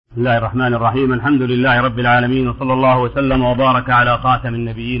بسم الله الرحمن الرحيم. الحمد لله رب العالمين، وصلى الله وسلم وبارك على خاتم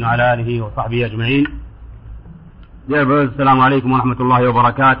النبيين وعلى آله وصحبه أجمعين. Dear brothers, Assalamu alaikum wa rahmatullahi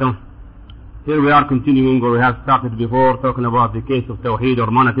wa barakatuh. Here we are continuing where we have started before, talking about the case of Tawheed or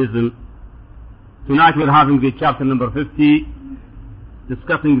monotheism. Tonight we are having the chapter number 50,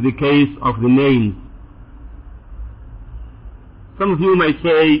 discussing the case of the names. Some of you may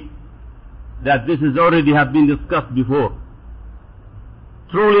say that this has already have been discussed before.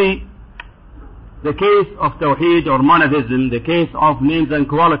 Truly, the case of Tawheed or monotheism, the case of names and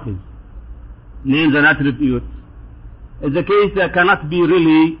qualities, names and attributes, is a case that cannot be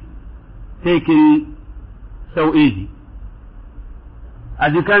really taken so easy.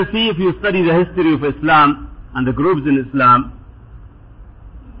 As you can see, if you study the history of Islam and the groups in Islam,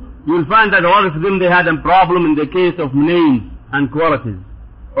 you will find that a lot of them, they had a problem in the case of names and qualities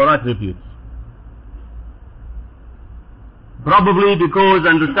or attributes. Probably because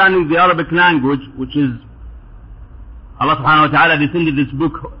understanding the Arabic language, which is Allah subhanahu wa ta'ala descended this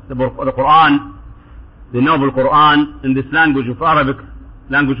book, the Quran, the noble Quran, in this language of Arabic,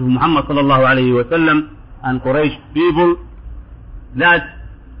 language of Muhammad sallallahu alayhi wa sallam and Quraysh people, that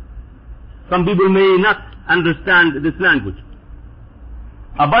some people may not understand this language.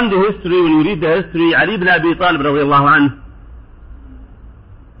 Upon the history, when you read the history, Ali ibn Abi Talib radiallahu anhu,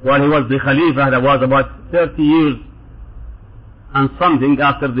 while he was the Khalifa, that was about 30 years and something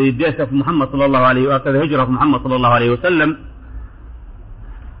after the death of Muhammad sallallahu alayhi wa, after the hijrah of Muhammad sallallahu alayhi wa sallam,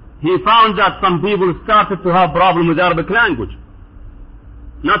 he found that some people started to have problem with Arabic language.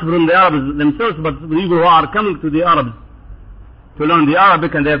 Not from the Arabs themselves, but the people who are coming to the Arabs to learn the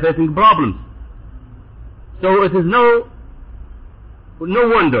Arabic, and they are facing problems. So it is no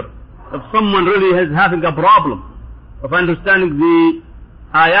wonder if someone really is having a problem of understanding the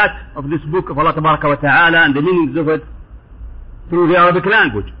ayat of this book of Allah tabaraka wa ta'ala and the meanings of it through the Arabic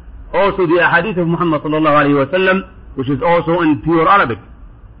language. Also the hadith of Muhammad sallallahu alayhi wa sallam, which is also in pure Arabic.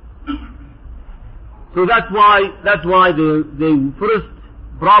 So that's why the first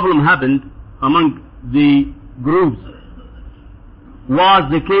problem happened among the groups was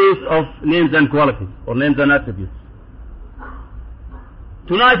the case of names and qualities, or names and attributes.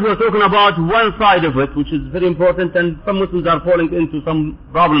 Tonight we are talking about one side of it, which is very important, and some Muslims are falling into some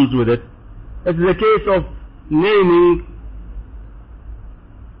problems with it. It is the case of naming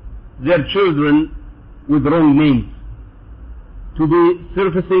their children with wrong names, to be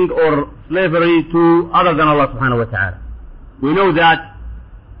surfacing or slavery to other than Allah subhanahu wa ta'ala. We know that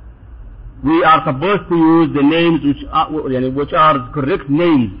we are supposed to use the names which are correct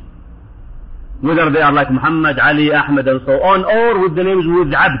names, whether they are like Muhammad, Ali, Ahmed and so on, or with the names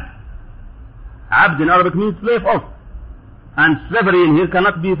with Abd. Abd in Arabic means slave of. And slavery in here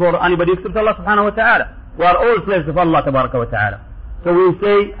cannot be for anybody except Allah subhanahu wa ta'ala. We are all slaves of Allah tabaraka wa ta'ala. So we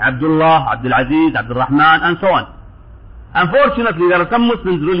say Abdullah, Abdul Aziz, Abdul Rahman and so on. Unfortunately, there are some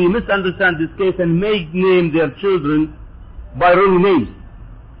Muslims really misunderstand this case and may name their children by wrong names.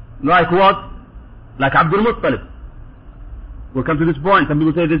 Like what? Like Abdul Muttalib. We'll come to this point. Some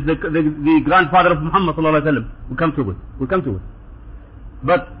people say this is the grandfather of Muhammad sallallahu alayhi wa sallam. We'll come to it.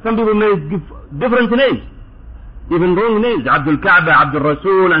 But some people may give different names, even wrong names. Abdul Kaaba, Abdul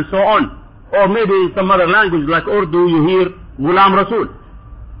Rasul and so on. Or maybe some other language like Urdu, you hear Ghulam Rasul.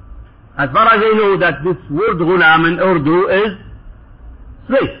 As far as I know that this word Ghulam in Urdu is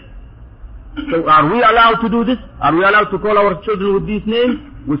slave. So are we allowed to do this? Are we allowed to call our children with these names?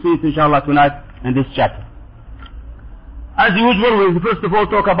 We'll see it inshallah tonight in this chapter. As usual, we'll first of all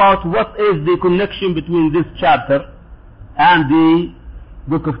talk about what is the connection between this chapter and the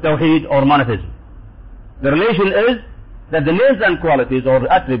book of Tawheed or monotheism. The relation is that the names and qualities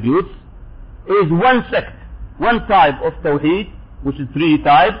or attributes is one sect, one type of Tawheed, which is three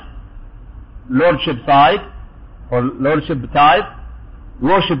types: lordship side or lordship type,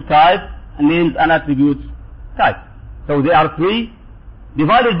 worship type, and names and attributes type. So there are three,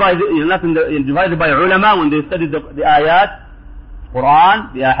 divided by ulama when they studied the ayat,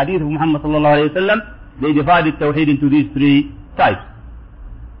 Quran, the hadith of Muhammad sallallahu alayhi wa sallam, they divided Tawheed into these three types.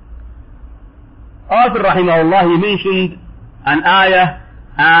 Author rahimahullah, he mentioned an ayah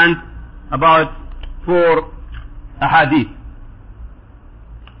and about 4 ahadith.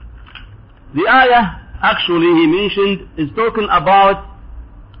 The ayah actually he mentioned is talking about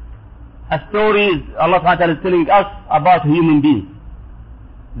a story Allah subhanahu wa ta'ala is telling us about human beings,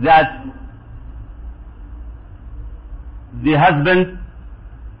 that the husband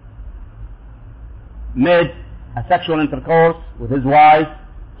made a sexual intercourse with his wife,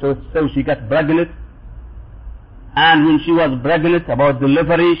 so she got pregnant, and when she was pregnant, about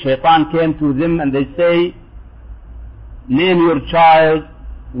delivery, Shaitan came to them and they say, name your child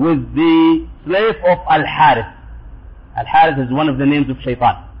with the slave of Al-Harith. Al-Harith is one of the names of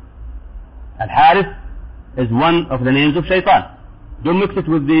Shaitan. Al-Harith is one of the names of Shaitan. Don't mix it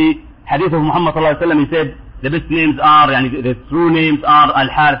with the hadith of Muhammad sallallahu alaihi wasallam. He said the best names are, the true names are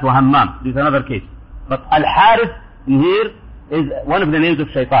Al-Harith wa Hammam. This is another case. But Al-Harith in here is one of the names of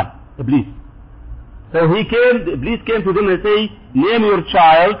Shaitan, Iblis. So Iblis came to them and say, name your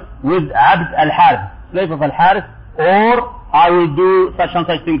child with Abd Al-Harith, slave of Al-Harith, or I will do such and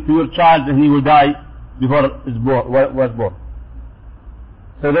such thing to your child and he will die before he was born.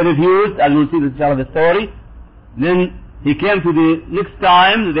 So they refused, as we'll see the story. Then he came to the next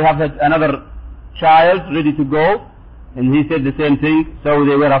time, they have another child ready to go, and he said the same thing. So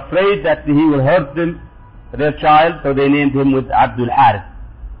they were afraid that he will hurt them, their child, so they named him with Abdul Harith,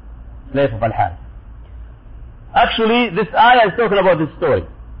 slave of Al-Harith. Actually, this ayah is talking about this story.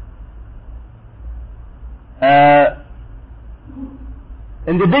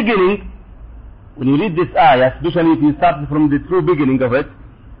 In the beginning, when you read this ayah, especially if you start from the true beginning of it,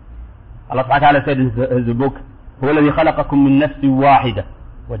 Allah subhanahu wa ta'ala said in his book, هو الذي خلقكم من نفس واحدة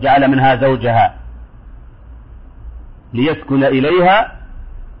وجعل منها زوجها ليسكن إليها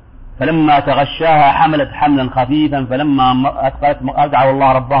فلما تغشاها حملت حملا خفيفا فلما أثقلت أدعوا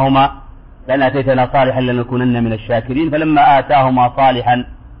الله ربهما لأن أتيتنا صالحا لنكونن من الشاكرين فلما آتاهما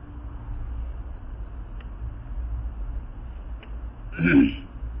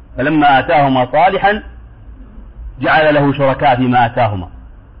صالحا جعل له شركاء فيما آتاهما.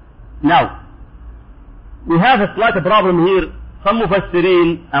 Now, we have a slight problem here. Some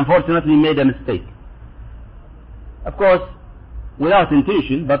Mufassirin unfortunately made a mistake. Of course, without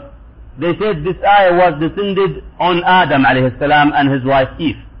intention, but they said this ayah was descended on Adam alayhi salam and his wife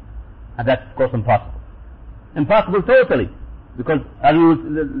Eve. And that's of course impossible. Impossible totally. Because as we will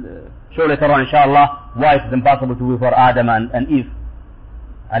show later on inshallah, why it is impossible to be for Adam and Eve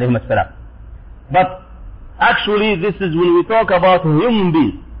alayhim salam. But actually this is when we talk about human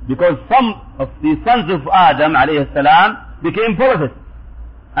beings. Because some of the sons of Adam alayhi salam became polytheists.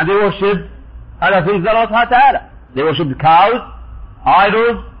 And they worshipped other things than Allah subhanahu wa ta'ala. They worshipped cows,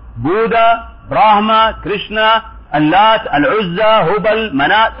 idols, Buddha, Brahma, Krishna, Allat, Al-Uzza, Hubal,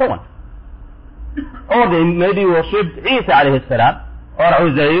 Manat, so on. Or they maybe worshipped Isa alayhi salam, or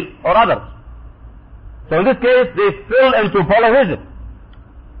Uzair, or others. So in this case, they fell into polytheism.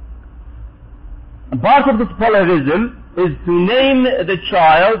 Part of this polytheism is to name the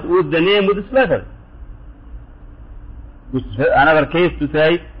child with the name with the slavery. Which is another case to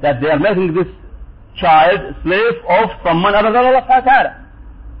say that they are making this child slave of someone other than Allah subhanahu wa ta'ala.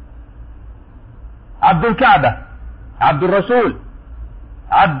 Abdul Kaaba, Abdul Rasul,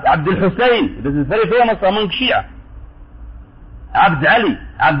 Abdul Hussein, this is very famous among Shia. Abd Ali,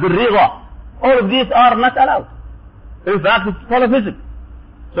 Abdul Riza, all of these are not allowed. In fact, it's polytheism.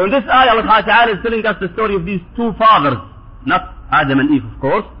 So in this ayah, Allah subhanahu wa ta'ala is telling us the story of these two fathers, not Adam and Eve of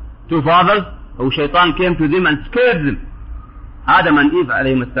course, two fathers who Shaitan came to them and scared them. Adam and Eve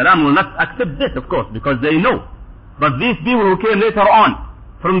alayhim salam will not accept this of course because they know. But these people who came later on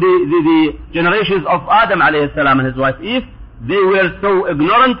from the generations of Adam alayhi salam and his wife Eve, they were so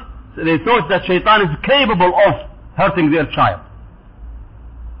ignorant, they thought that Shaitan is capable of hurting their child.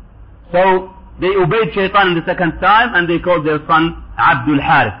 So they obeyed Shaitan in the second time and they called their son Abdul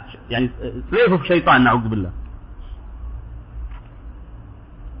Harith, yani slave of Shaitan, na'udhu billah.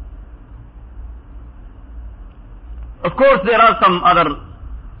 Of course, there are some other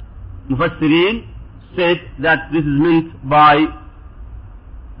Mufassirin said that this is meant by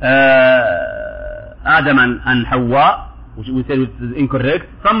Adam and Hawa, which we said is incorrect.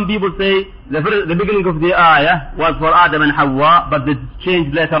 Some people say the beginning of the ayah was for Adam and Hawa, but this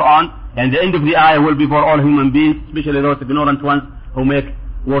changed later on, and the end of the ayah will be for all human beings, especially those ignorant ones who make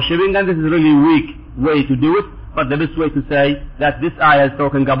worshipping, and this is a really weak way to do it. But the best way to say that this ayah is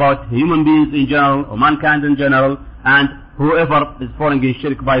talking about human beings in general, or mankind in general, and whoever is falling in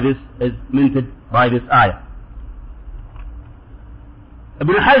shirk by this is meant by this ayah.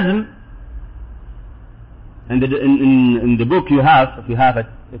 Ibn Hazm, in the book you have, if you have it,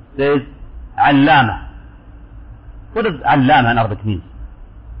 it says Allama. What does Allama in Arabic mean?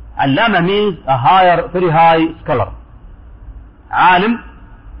 Allama means a higher, very high scholar. Alim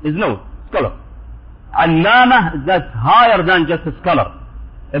is no scholar. Allama is that higher than just a scholar.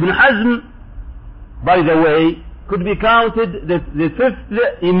 Ibn Hazm, by the way, could be counted the fifth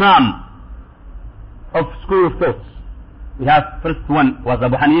Imam of school of thoughts. We have first one was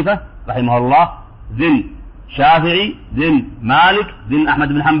Abu Hanifa, rahimahullah, then Shafi'i, then Malik, then Ahmad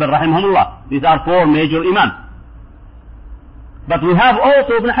bin Hanbal, rahimahullah. These are four major Imams. But we have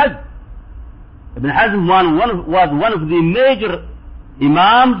also Ibn Hazm. Ibn Hazm was one of the major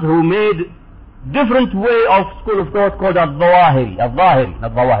imams who made different way of school of thought called al-Zawahiri.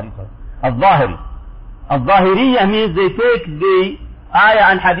 Al-Zahiriyya means they take the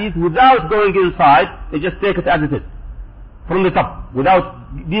ayah and hadith without going inside, they just take it as it is, from the top, without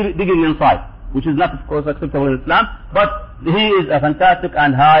digging inside, which is not of course acceptable in Islam, but he is a fantastic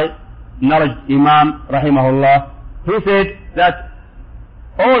and high knowledge Imam, rahimahullah. He said that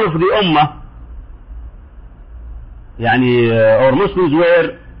all of the ummah, or Muslims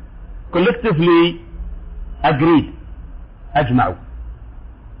were collectively agreed, أجمعوا,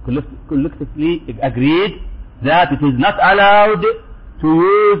 collectively agreed that it is not allowed to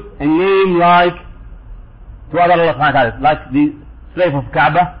use a name like to other Allah subhanahu wa ta'ala, like the slave of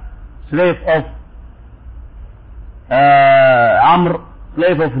Kaaba, slave of Amr,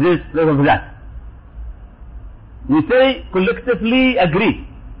 slave of this, slave of that. We say collectively agreed.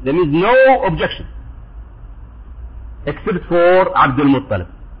 There is no objection except for Abdul Muttalib.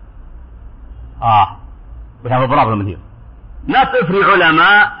 We have a problem here. Not every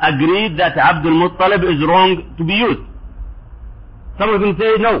ulama agreed that Abdul Muttalib is wrong to be used. Some of them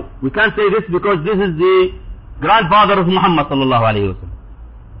say no, we can't say this because this is the grandfather of Muhammad sallallahu alayhi wa sallam.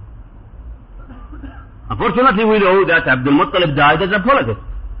 Unfortunately, we know that Abdul Muttalib died as a prophet.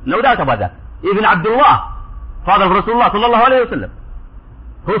 No doubt about that. Even Abdullah, father of Rasulullah sallallahu alayhi wa sallam,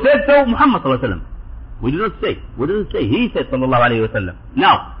 who said so, Muhammad sallallahu alayhi wa sallam. We didn't say. He said sallallahu alayhi wa sallam.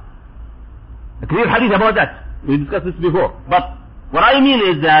 Now, a clear hadith about that. We discussed this before. But what I mean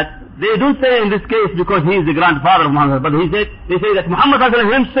is that they don't say in this case because he is the grandfather of Muhammad, but they say that Muhammad sallallahu alayhi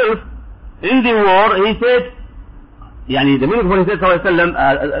wa sallam himself, in the war, he said, the meaning of what he said sallallahu alayhi wa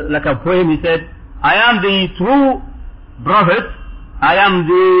sallam, like a poem, he said, I am the true prophet, I am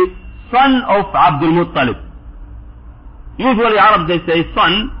the son of Abdul Muttalib. Usually Arabs they say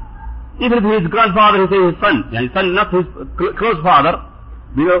son, even if his grandfather he say his son, son not his close father.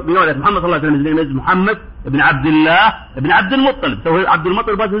 We know that Muhammad sallallahu alayhi wa sallam, his name is Muhammad ibn Abdullah ibn Abdul Muttalib. So Abdul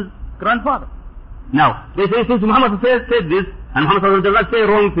Muttalib was his grandfather. Now, they say since Muhammad said this, and Muhammad sallallahu alayhi wa sallam does not say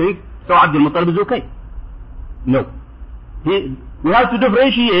wrong things, so Abdul Muttalib is okay. No. We have to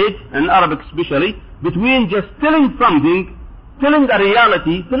differentiate, in Arabic especially, between just telling something, telling a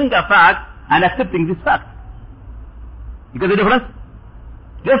reality, telling a fact, and accepting this fact. You get the difference?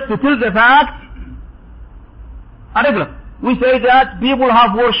 Just to tell the fact, are regular. We say that people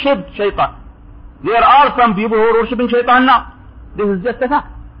have worshipped shaitan. There are some people who are worshipping shaitan now. This is just a fact.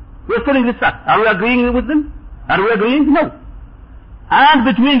 We are telling this fact. Are we agreeing with them? Are we agreeing? No. And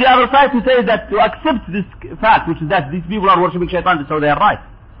between the other side to say that to accept this fact, which is that these people are worshipping shaitan, so they are right.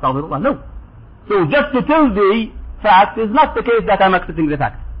 No. So just to tell the fact is not the case that I'm accepting the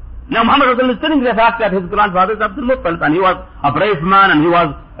fact. Now Muhammad is telling the fact that his grandfather is Abdul Muttalib and he was a brave man and he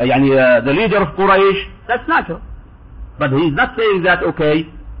was the leader of Quraysh. That's natural. But he's not saying that, okay,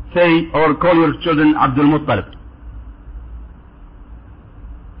 say or call your children Abdul Muttalib.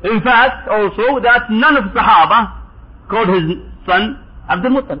 In fact, also that none of Sahaba called his son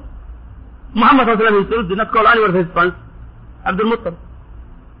Abdul Muttalib. Muhammad himself did not call any of his sons Abdul Muttalib.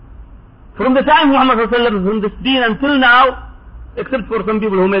 From the time Muhammad from this deen until now, except for some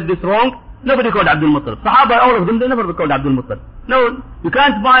people who made this wrong, nobody called Abdul Muttalib. Sahaba, all of them, they never called Abdul Muttalib. No, you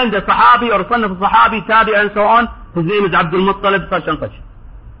can't find a Sahabi or son of a Sahabi, Tabi and so on, his name is Abdul Muttalib, such and such.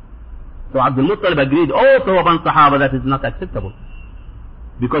 So Abdul Muttalib agreed also upon Sahaba that is not acceptable.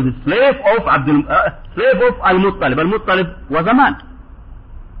 Because the slave of Al-Muttalib. Al-Muttalib was a man.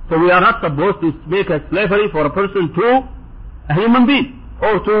 So we are not supposed to make a slavery for a person to a human being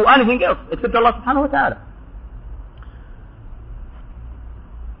or to anything else except Allah subhanahu wa ta'ala.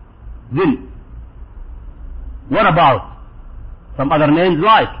 Then, what about some other names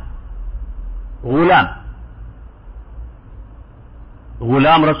like Ghulam,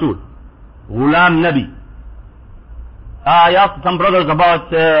 Ghulam Rasul, Ghulam Nabi? I asked some brothers about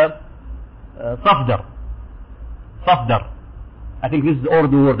Safdar. Safdar. I think this is the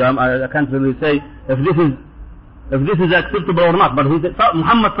Urdu word. I can't really say if this is acceptable or not. But he said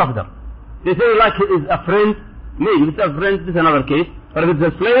Muhammad Safdar. They say like he is a friend. Maybe if it's a friend, this is another case. But if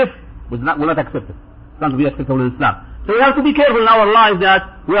it's a slave, will not accept it. It's not to be acceptable in Islam. So we have to be careful in our lives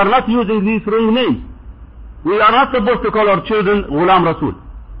that we are not using these wrong names. We are not supposed to call our children Ghulam Rasul.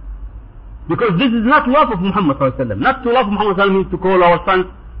 Because this is not love of Muhammad sallallahu alaihi wasallam. Not to love Muhammad sallallahu alaihi wasallam means to call our sons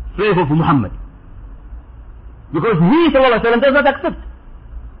slave of Muhammad. Because he sallallahu alaihi wasallam does not accept.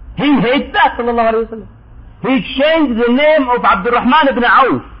 He hates that sallallahu alaihi wasallam. He changed the name of Abdurrahman ibn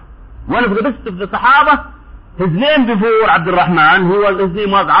Auf, one of the best of the Sahaba. His name before Abdurrahman, his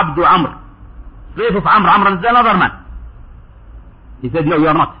name was Abdu Amr, slave of Amr. Amr is another man. He said, no, you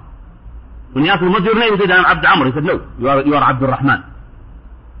are not. When he asked him, what's your name? He said, I'm Abdu Amr. He said, no, you are Abdurrahman.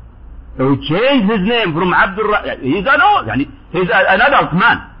 So he changed his name from Abdul Rahman. He's an adult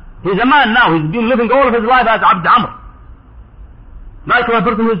man. He's a man now. He's been living all of his life as Abd Amr. Like a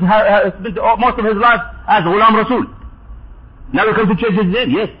person who's spent most of his life as Ghulam Rasul. Now he comes to change his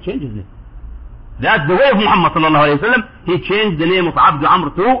name. Yes, change his name. That's the way of Muhammad sallallahu alayhi wa sallam. He changed the name of Abd Amr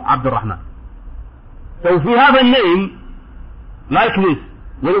to Abdul Rahman. So if we have a name like this,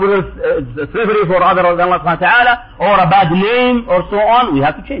 whether it's slavery for other than Allah subhanahu wa ta'ala, or a bad name, or so on, we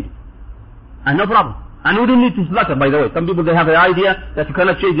have to change it. And no problem. And we don't need to slaughter, by the way. Some people, they have the idea that you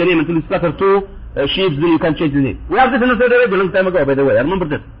cannot change the name until you slaughter two sheep, then you can change the name. We have this in Saudi Arabia a long time ago, by the way. I remember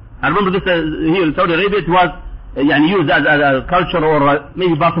this. Here in Saudi Arabia, it was used as a culture or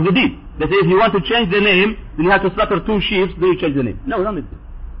maybe part of the deed. They say if you want to change the name, then you have to slaughter two sheep, then you change the name. No, we don't need this.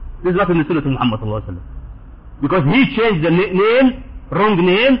 This is not in the Sunnah of Muhammad sallallahu alayhi wa sallam. Because he changed the name, wrong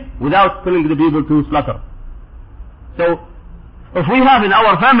name, without telling the people to slaughter. So, if we have in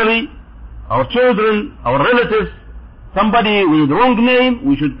our family, our children, our relatives, somebody with the wrong name,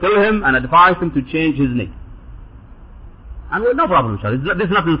 we should tell him and advise him to change his name. And no problem, inshallah. This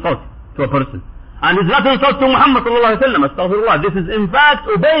is not insult to a person. And it's not insult to Muhammad sallallahu alayhi wa sallam. Astaghfirullah. This is in fact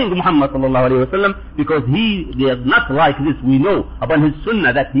obeying Muhammad sallallahu alayhi wa sallam, because he does not like this. We know upon his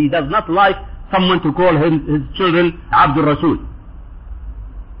sunnah that he does not like someone to call his children Abdul Rasul,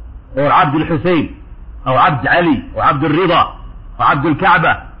 or Abdul Hussein, or Abd Ali, or Abdul Rida, or Abdul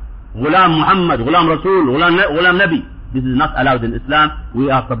Kaaba, Ghulam Muhammad, Ghulam Rasul, Ghulam Nabi. This is not allowed in Islam.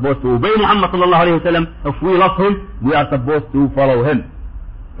 We are supposed to obey Muhammad sallallahu alayhi wa sallam. If we love him, we are supposed to follow him.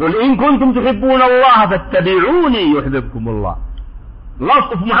 قل إن كنتم تحبون الله فاتبعوني يحببكم الله.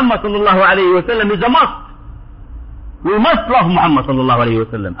 Love of Muhammad sallallahu alayhi wa sallam is a must. We must love Muhammad sallallahu alayhi wa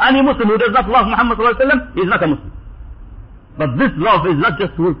sallam. Any Muslim who does not love Muhammad sallallahu alayhi wa sallam is not a Muslim. But this love is not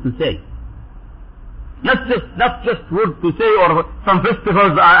just words to say. Not just words to say, or some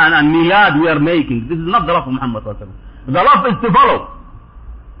festivals and milad we are making. This is not the love of Muhammad sallallahu alayhi wa sallam. The love is to follow.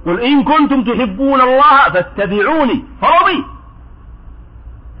 قل إن كنتم تحبون الله فاتبعوني. Follow me.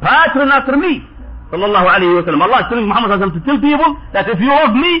 Pattern after me. Sallallahu alayhi wa sallam. Allah is telling Muhammad sallallahu alayhi wa sallam to tell people that if you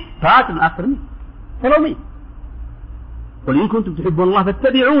love me, pattern after me. Follow me. قل إن كنتم تحبون الله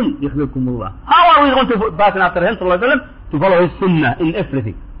فاتبعوني يحببكم الله. How are we going to pattern after him sallallahu alayhi wa sallam? To follow his sunnah in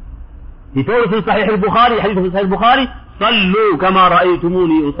everything. He told us in Sahih al-Bukhari, hadith in Sahih al-Bukhari, صلوا كما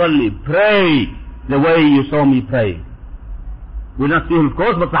رأيتموني أصلي. Pray the way you saw me pray. We not see him, of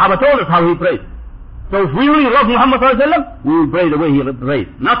course, but Sahaba told us how he prayed. So if we really love Muhammad sallallahu alayhi wa sallam, we will pray the way he prayed.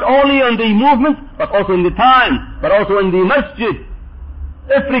 Not only in the movement, but also in the time, but also in the masjid.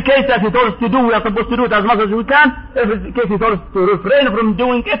 Every case that he told us to do, we are supposed to do it as much as we can. Every case he told us to refrain from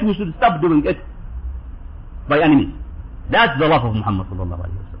doing it, we should stop doing it by any means. That's the love of Muhammad sallallahu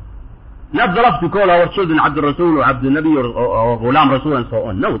alayhi wa sallam. Not the love to call our children Abdul Rasul or Abdul Nabi or Ghulam Rasul and so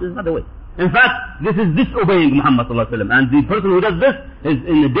on. No, this is not the way. In fact, this is disobeying Muhammad sallallahu alayhi wa sallam. And the person who does this is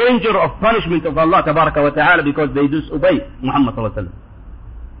in the danger of punishment of Allah tabaraka wa ta'ala, because they disobey Muhammad sallallahu alayhi wa sallam.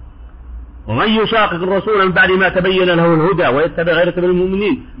 ومن يشاقق الرسول من بعد ما تبين له الهدى ويتبع غير سبيل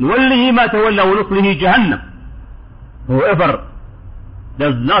المؤمنين نوله ما تولى ونصله جهنم. Whoever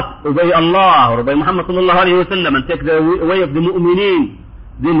does not obey Allah or obey Muhammad sallallahu alayhi wa sallam and take the way of the mu'mineen,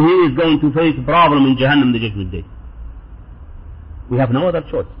 then he is going to face a problem in Jahannam the judgment day. We have no other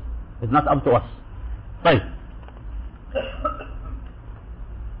choice. It's not up to us. طيب.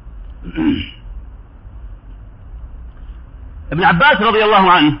 Ibn Abbas رضي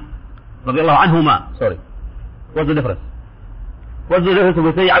الله عنهما. Sorry. What's the difference? What's the difference if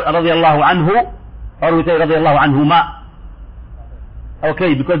we say رضي الله عنه or we say رضي الله عنهما?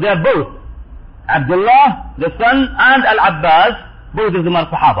 Okay, because they are both. Abdullah, the son, and Al-Abbas, both of them are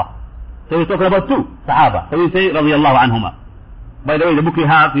Sahaba. So we're talking about two Sahaba. So we say رضي الله عنهما. By the way, the book you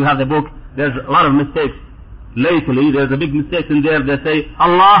have the book, there's a lot of mistakes. Lately, there's a big mistake in there. They say,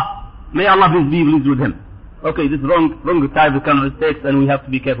 Allah, may Allah be pleased with him. Okay, this is wrong type of kind of mistakes, and we have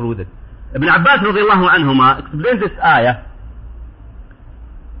to be careful with it. Ibn Abbas radiallahu anhuma explains this ayah.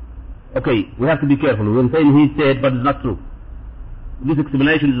 Okay, we have to be careful. We're saying he said, but it's not true. This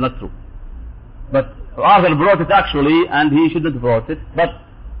explanation is not true. But Arthur brought it actually, and he shouldn't have brought it. But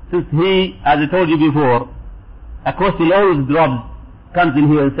since he, as I told you before, a question always comes in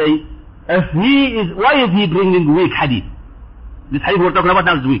here and say, why is he bringing weak hadith? This hadith we're talking about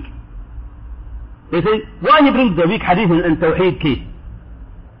now is weak. They say, why he brings the weak hadith in Tawheed case?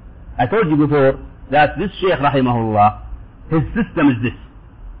 I told you before that this Shaykh rahimahullah, his system is this.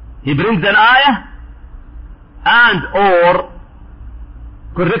 He brings an ayah and or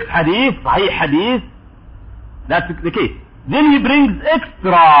correct hadith, sahih hadith. That's the case. Then he brings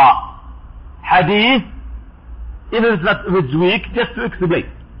extra hadith, even if it's weak, just to explain.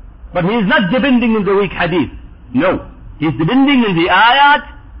 But he is not depending on the weak hadith. No. He is depending on the ayat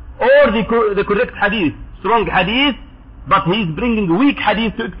or the correct hadith, strong hadith, but he is bringing weak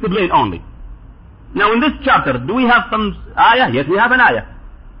hadith to explain only. Now in this chapter, do we have some ayah? Yes, we have an ayah.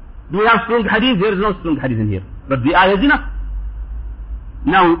 Do we have strong hadith? There is no strong hadith in here. But the ayah is enough.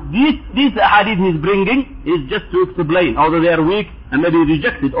 Now, this hadith he is bringing is just to explain, although they are weak and maybe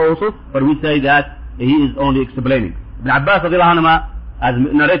rejected also, but we say that he is only explaining. Ibn Abbas radiallahu anhu, as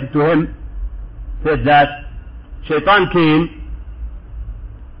narrated to him, said that Shaitan came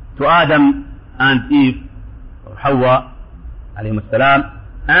to Adam and Eve, or Hawa, alayhim as-salam,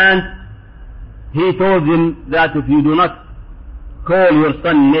 and he told them that if you do not call your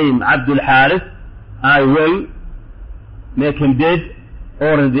son name Abdul Harith, I will make him dead,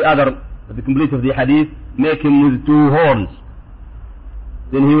 or in the other, the complete of the hadith, make him with 2 horns.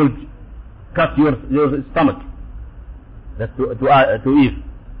 Then he will cut your stomach. That's to Eve.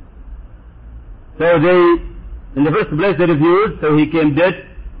 So they, in the first place they refused, so he came dead.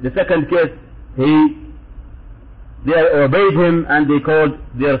 The second case, they obeyed him and they called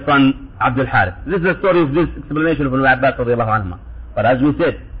their son Abdul Harith. This is the story of this explanation of Ibn Abbas radiallahu anhu. But as we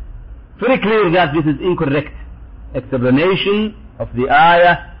said, very clear that this is incorrect explanation of the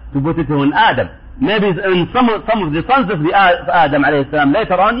ayah to put it on Adam. Maybe in some of the sons of Adam alayhi salam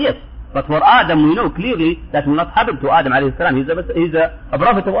later on, yes. But for Adam we know clearly that will not happen to Adam alayhi salam. He's a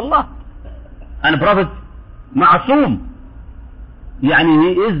prophet of Allah. And a prophet ma'asum.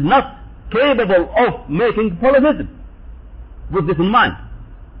 Yani he is not capable of making polytheism. Put this in mind.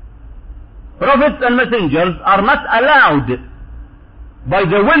 Prophets and messengers are not allowed by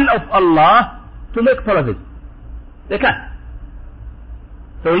the will of Allah to make polytheism. They can't.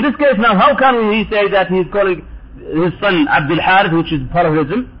 So in this case now, how can we say that he is calling his son Abdul Harith, which is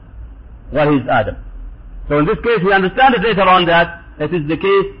polytheism, while he is Adam? So in this case we understand it later on that it is the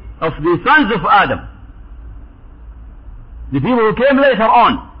case of the sons of Adam. The people who came later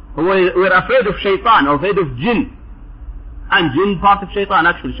on, who were afraid of shaitan, or afraid of jinn. And jinn part of shaitan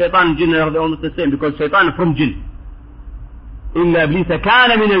actually. Shaitan and jinn are almost the same, because shaitan is from jinn. إِلَّا إِبْلِيسَ كَانَ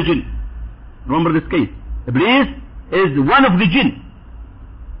مِنَ الْجِنِّ. Remember this case. Iblis is one of the jinn.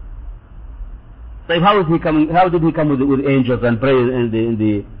 So how did he come with angels and pray in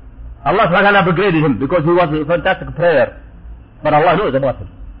the Allah subhanahu wa ta'ala upgraded him because he was a fantastic prayer. But Allah knows about him.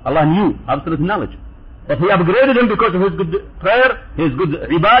 Allah knew, absolute knowledge. But he upgraded him because of his good prayer, his good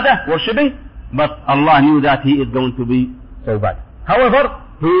ibadah, worshipping. But Allah knew that he is going to be so bad. However,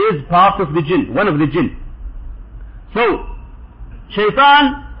 he is part of the jinn, one of the jinn. So,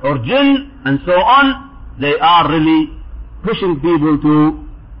 shaitan or jinn and so on, they are really pushing people to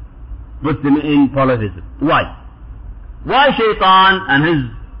put them in polytheism. Why? Why shaitan and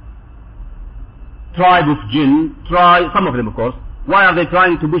his tribe of jinn, some of them of course, why are they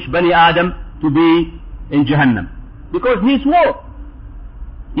trying to push Bani Adam to be in Jahannam? Because he swore.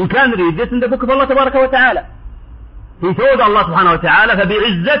 You can read this in the book of Allah Tabaraka wa Ta'ala. He told Allah Subhanahu wa Ta'ala,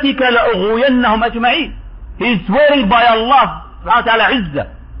 فَبِعِزَّتِكَ لَأُغْوِيَنَّهُمْ أَجْمَعِينَ. He is swearing by Allah Subhanahu wa Ta'ala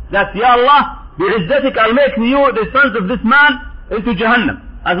Izzah, that Ya Allah, بِعِزَّتِكَ I'll make you, the sons of this man, into Jahannam,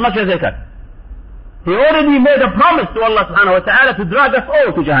 as much as they can. He already made a promise to Allah Subhanahu wa Ta'ala to drag us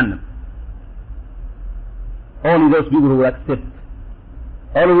all to Jahannam. Only those people who will accept.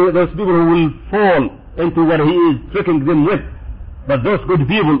 Only those people who will fall into what he is tricking them with. But those good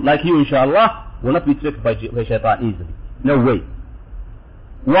people like you, inshallah, will not be tricked by shaitan easily. No way.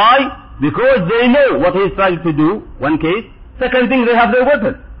 Why? Because they know what he is trying to do, one case. Second thing, they have their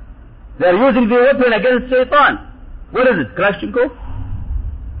weapon. They are using their weapon against shaitan. What is it? Kalashnikov?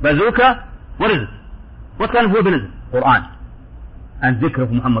 Bazooka? What is it? What kind of weapon is it? Quran. And dhikr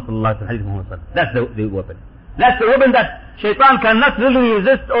of Muhammad sallallahu alaihi wasallam. That's the weapon. That's the weapon that shaitan cannot really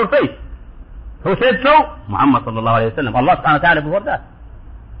resist or face. Who said so? Muhammad sallallahu alayhi wa sallam. Allah subhanahu wa ta'ala before that.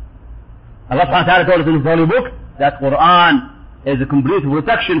 Allah subhanahu wa ta'ala told us in his holy book that Quran is a complete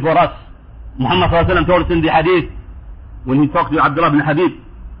protection for us. Muhammad sallallahu alayhi wa sallam told us in the hadith when he talked to Abdullah ibn Habib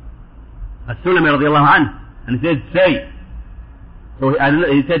as-Sulami radiallahu anhu, and he said, say. So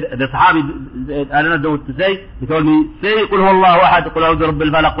he said, the Sahabi, I don't know what to say. He told me, say, قُلْ هُوَ اللَّهُ أَحَدٌ قُلْ أَعُوذُ بِرَبِّ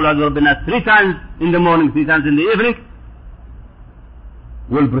الْفَلَقِ قُلْ أَعُوذُ بِرَبِّ النَّاسِ 3 times in the morning, 3 times in the evening,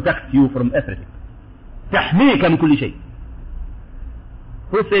 will protect you from everything. تحميك من كل شيء.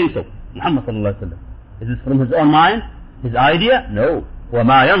 Who is saying so? Muhammad sallallahu alayhi wa sallam. Is this from his own mind? His idea? No.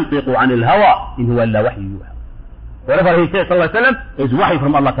 وَمَا يَنطِقُ عَنِ الْهَوَىٰ إِنْ هُوَ إِلَّا وَحْيٌ يُوحَىٰ. Whatever he says sallallahu alayhi wa sallam is wahi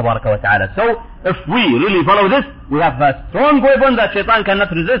from Allah tabaraka wa ta'ala. So if we really follow this, we have a strong weapon that shaitan cannot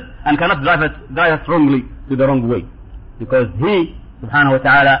resist and cannot drive us wrongly to the wrong way. Because he, subhanahu wa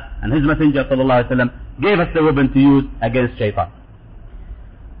ta'ala, and his messenger sallallahu alayhi wa sallam gave us the weapon to use against shaitan.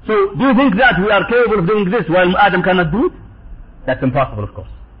 So So, do you think that we are capable of doing this while Adam cannot do it? That's impossible, of course.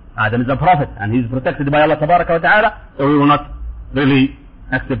 Adam is a prophet and he is protected by Allah Tabaraka wa Ta'ala, so we will not really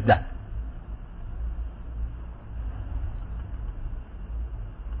accept that.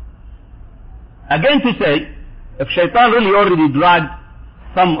 Again to say, if Shaitan really already dragged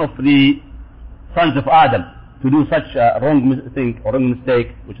some of the sons of Adam to do such a wrong thing or wrong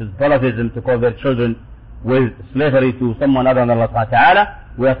mistake, which is polytheism, to call their children with slavery to someone other than Allah Subhanahu wa Ta'ala,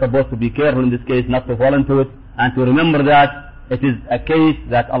 we are supposed to be careful in this case not to fall into it, and to remember that it is a case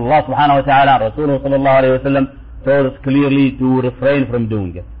that Allah Subhanahu wa Ta'ala, Rasulullah Sallallahu Alaihi Wasallam, told us clearly to refrain from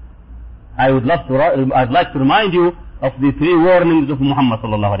doing it. I'd like to remind you of the 3 warnings of Muhammad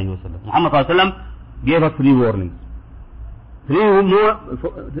Sallallahu Alaihi Wasallam. Muhammad Sallallahu Alaihi Wasallam gave us 3 warnings.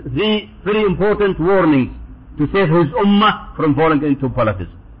 3 very important warnings to save his ummah from falling into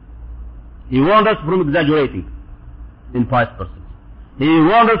polytheism. He warned us from exaggerating in pious persons. He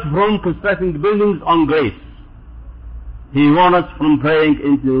warned us from constructing buildings on graves. He warned us from praying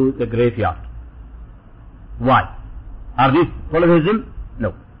into the graveyard. Why? Are these polytheism?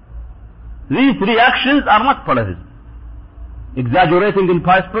 No. These 3 actions are not polytheism. Exaggerating in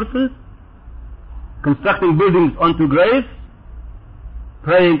pious persons, constructing buildings onto graves,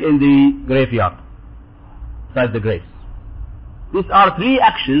 praying in the graveyard, beside the graves. These are 3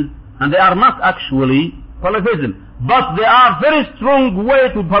 actions, and they are not actually polytheism, but they are very strong way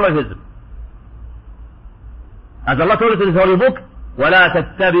to polytheism. As Allah told us in His holy book, وَلَا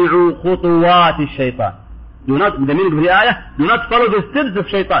تَتَّبِعُوا خُطُوَاتِ الشَّيْطَانِ. Do not, the meaning of the ayah, do not follow the steps of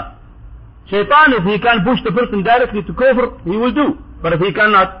Shaitan. Shaitan, if he can push the person directly to kufr, he will do. But if he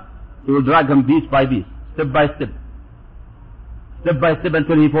cannot, he will drag him piece by piece, step by step. Step by step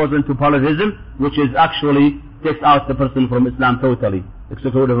until he falls into polytheism, which is actually takes out the person from Islam totally.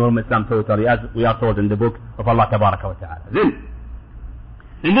 Excluded from Islam totally, as we are told in the book of Allah Tabaraka wa Ta'ala. Then,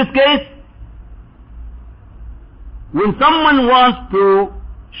 in this case, when someone wants to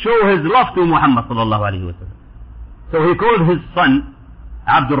show his love to Muhammad Sallallahu Alaihi Wasallam, so he called his son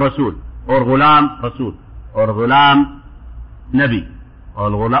Abdul Rasul, or Ghulam Rasul, or Ghulam Nabi, or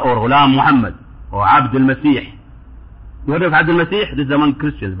Ghulam Muhammad, or Abdul Masih. You heard of Abdul Masih? This is among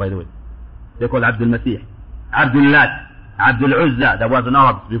Christians, by the way. They call Abdul Masih. Abdul Lat, Abdul Uzza, that was an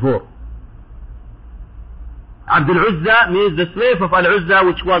Arab before. Abdul Uzza means the slave of Al Uzza,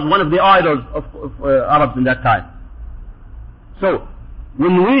 which was one of the idols of Arabs in that time. So,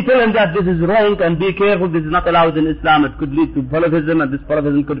 when we tell him that this is wrong and be careful, this is not allowed in Islam, it could lead to polytheism and this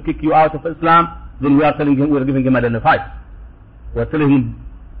polytheism could kick you out of Islam, then we are telling him, we are giving him an advice. We are telling him,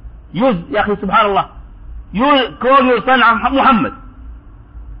 use, Ya Akhi, subhanallah, you call your son Muhammad.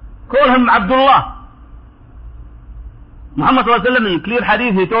 Call him Abdullah. Muhammad sallallahu alaihi wasallam in clear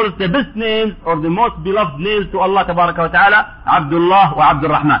hadith, he told us the best names or the most beloved names to Allah Tabaraka wa Ta'ala, Abdullah wa Abdul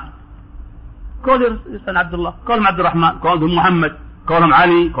Rahman. Call your son Abdullah, call him Abdul Rahman, call him Muhammad, call him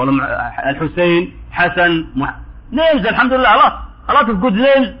Ali, call him Al-Hussein, Hassan, names, alhamdulillah, a lot of good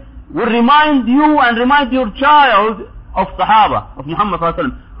names will remind you and remind your child of Sahaba, of Muhammad sallallahu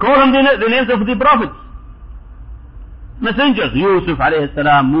alaihi wasallam. Call him the names of the prophets, messengers, Yusuf alayhi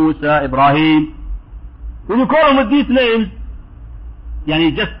salam, Musa, Ibrahim. When you call them with these names,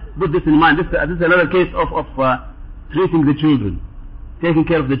 yani just put this in mind. This is another case of treating the children, taking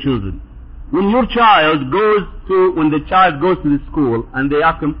care of the children. When your child goes to, when the child goes to the school and they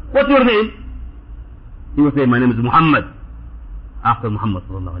ask him, what's your name? He will say, my name is Muhammad, after Muhammad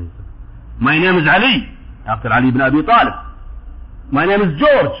sallallahu alayhi wa sallam. My name is Ali, after Ali ibn Abi Talib. My name is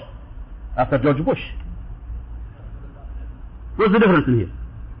George, after George Bush. What's the difference in here?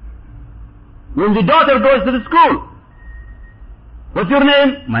 When the daughter goes to the school, what's your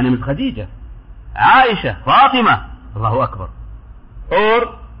name? My name is Khadija, Aisha, Fatima, Allahu Akbar.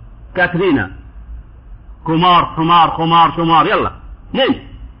 Or Katrina, Kumar, Yalla. Name.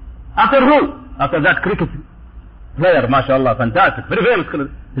 After who? After that cricket player, mashallah, fantastic, very famous.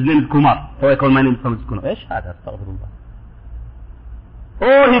 His name is Kumar. So I call my name from Kumar. ايش هذا استغفر الله.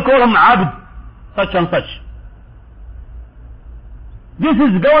 Or he call him Abd, such and such. This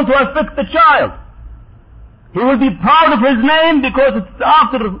is going to affect the child. He will be proud of his name because it's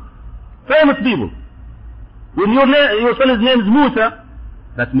after famous people. When your son's name is Musa,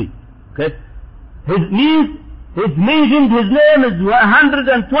 that's me. Okay? His mentioned, his name is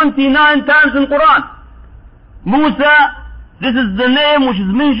 129 times in Quran. Musa, this is the name which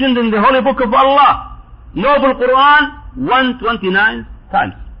is mentioned in the Holy Book of Allah. Noble Quran, 129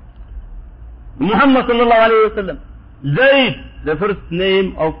 times. Muhammad sallallahu alayhi wa sallam. Zayd, the first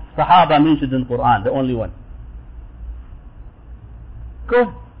name of Sahaba mentioned in Quran, the only one.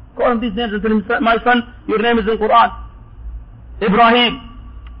 Call him these names and tell him, my son, your name is in Quran. Ibrahim,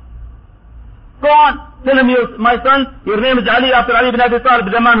 Go on. Tell him, my son, your name is Ali after Ali ibn Abi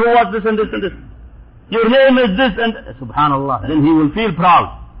Talib, the man who was this and this and this. Your name is this and... Subhanallah. Then he will feel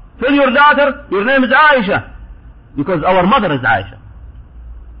proud. Tell your daughter, your name is Aisha. Because our mother is Aisha.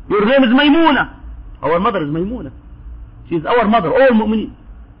 Your name is Maymuna. Our mother is Maymuna. She is our mother, all mu'mineen.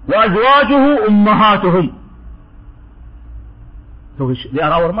 وَأَزْوَاجُهُ أُمَّهَاتُهُمْ. So they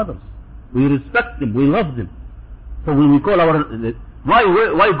are our mothers. We respect them, we love them. So when we call our...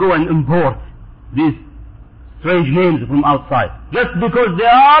 Why go and import these strange names from outside? Just because they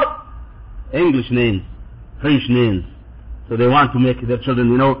are English names, French names. So they want to make their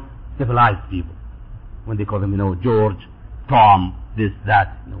children, civilized people. When they call them, George, Tom, this,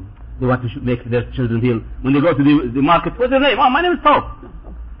 that. They want to make their children feel... When they go to the market, what's their name? Oh, my name is Tom.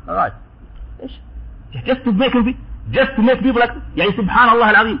 All right. Just to make people like...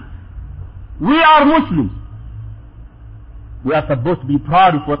 Subhanallah al-Azim. We are Muslims. We are supposed to be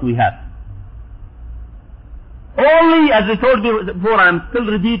proud of what we have. Only, as I told you before, I am still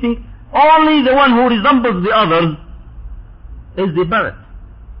repeating, only the one who resembles the others is the parrot.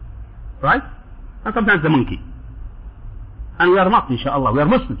 Right? And sometimes the monkey. And we are not, inshallah. We are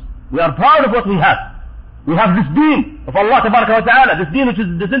Muslims. We are proud of what we have. We have this deen of Allah tabaraka wa ta'ala, this deen which is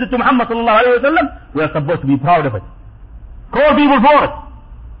descended to Muhammad sallallahu alayhi wa sallam. We are supposed to be proud of it. Call people for it.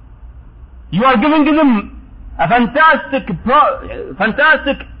 You are giving them a fantastic thing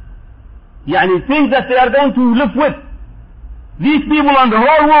that they are going to live with. These people on the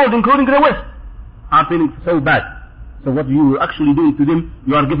whole world, including the West, are feeling so bad. So what you are actually doing to them,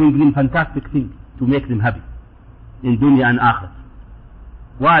 you are giving them fantastic things to make them happy in dunya and akhirah.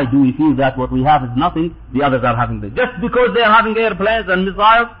 Why do we feel that what we have is nothing, the others are having this? Just because they are having airplanes and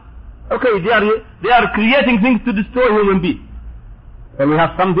missiles, okay, they are creating things to destroy human beings. But we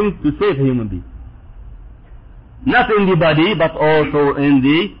have something to save human beings. Not in the body, but also in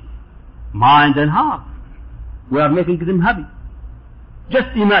the mind and heart. We are making them happy.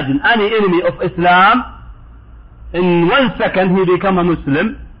 Just imagine any enemy of Islam, in 1 second he become a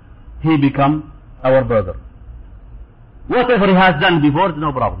Muslim, he become our brother. Whatever he has done before is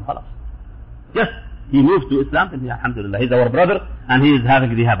no problem. Just he moved to Islam, and alhamdulillah, he's our brother, and he is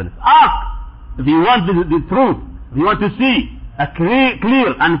having the happiness. Ask if you want the truth, if you want to see a clear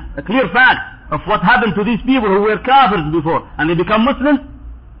fact of what happened to these people who were kafirs before, and they become Muslims.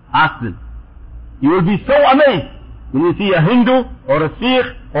 Ask them. You will be so amazed when you see a Hindu or a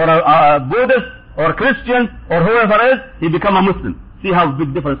Sikh or a Buddhist or a Christian or whoever is, he become a Muslim. See how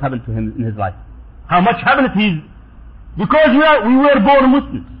big difference happened to him in his life. How much happiness because we were born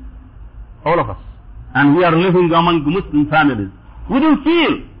Muslims, all of us, and we are living among Muslim families. We don't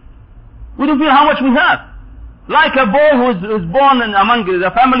feel how much we have. Like a boy who is born among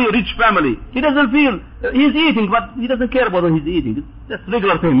a family, rich family. He doesn't feel, he's eating, but he doesn't care about what he's eating. It's just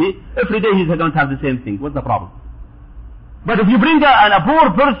regular to me. Every day he's going to have the same thing. What's the problem? But if you bring a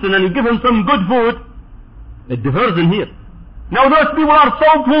poor person and you give him some good food, it differs in here. Now those people are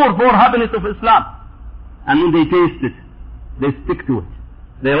so poor for happiness of Islam. And when they taste it, they stick to it.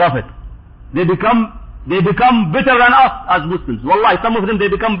 They love it. They become better than us as Muslims. Wallahi, some of them, they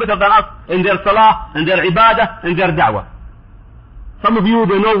become better than us in their salah, in their ibadah, in their da'wah. Some of you,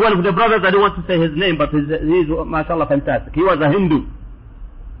 they know one of the brothers, I don't want to say his name, but he's mashallah fantastic. He was a Hindu.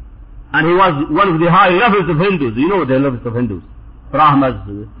 And he was one of the high levels of Hindus. You know the levels of Hindus. Brahmas,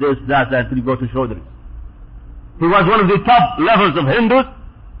 this, that, you go to Chaudhry. He was one of the top levels of Hindus.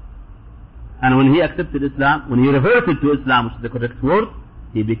 And when he accepted Islam, when he reverted to Islam, which is the correct word,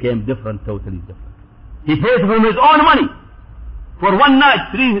 he became different, totally different. He paid from his own money for one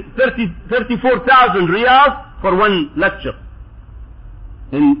night, 34,000 riyals for one lecture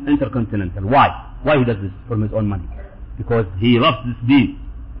in Intercontinental. Why? Why he does this from his own money? Because he loves this deen.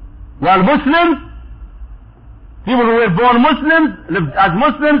 While Muslims, people who were born Muslims, lived as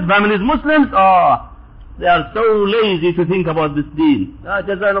Muslims, families Muslims, they are so lazy to think about this deen.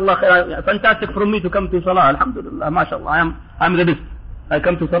 Jazakallah khair. Fantastic from me to come to Salah. Alhamdulillah, mashallah. I'm the best. I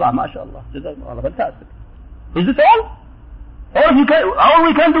come to Salah, mashallah. Jazakallah, fantastic. Is this all? All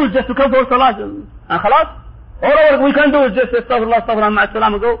we can do is just to come for Salah and khalas? All we can do is just astaghfirullah, astaghfirullah,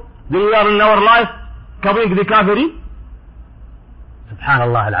 ma'asalam, go. Then we are in our life covering the kafiri.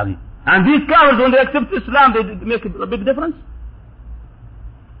 Subhanallah al-Azim. And these kafirs, when they accept Islam, they make a big difference.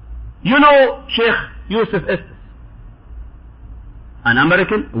 You know Sheikh Yusuf Estes, an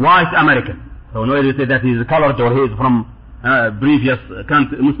American, white American. So no you say that he is colored or he is from previous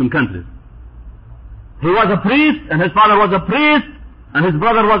Muslim countries. He was a priest, and his father was a priest, and his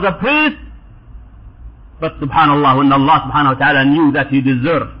brother was a priest. But subhanallah, when Allah subhanahu wa ta'ala knew that he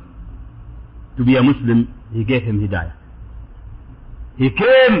deserved to be a Muslim, he gave him hidayah. He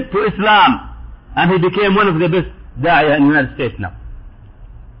came to Islam And he became one of the best da'iyah in the United States now.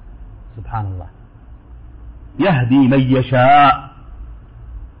 Subhanallah. Yahdi man yasha.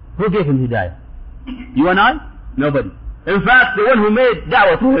 Who gave him hidayah? You and I? Nobody. In fact, the one who made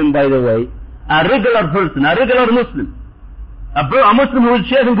da'wah to him, by the way, a regular person, a regular Muslim, a Muslim who is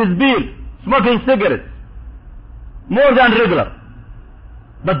shaving his beard, smoking cigarettes, more than regular.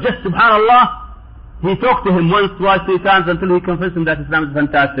 But just subhanallah, he talked to him once, twice, 3 times until he convinced him that Islam is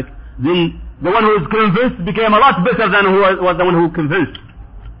fantastic. Then the one who was convinced became a lot better than who was the one who convinced.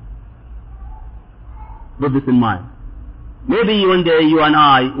 Put this in mind. Maybe one day you and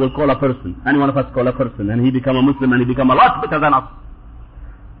I will call a person, any one of us call a person, and he become a Muslim and he become a lot better than us.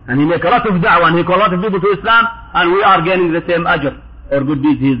 And he make a lot of da'wah and he call a lot of people to Islam, and we are gaining the same ajr or good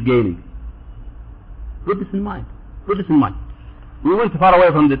deeds he is gaining. Put this in mind. Put this in mind. We went far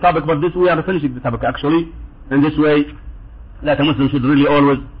away from the topic, but this we are finishing the topic actually in this way, that a Muslim should really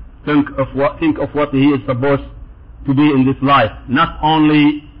always think of what he is supposed to be in this life, not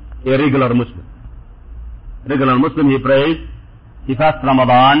only a regular Muslim. Regular Muslim, he prays, he fasts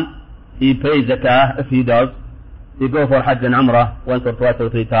Ramadan, he pays zakah if he does, he go for Hajj and Umrah once or twice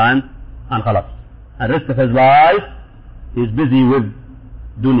or 3 times, and khalas. And the rest of his life, he is busy with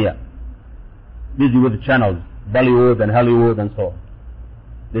dunya, busy with channels, Bollywood and Hollywood and so on.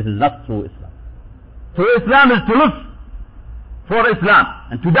 This is not true Islam. True Islam is to live for Islam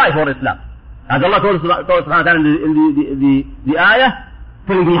and to die for Islam. As Allah told us in the ayah,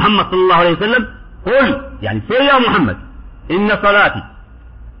 telling Muhammad sallallahu alayhi wa sallam, قل يعني say يا محمد إن صلاتي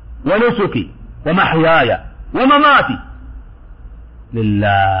ونسكي ومحياي ومماتي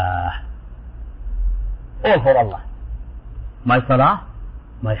لله, all for Allah. My salah,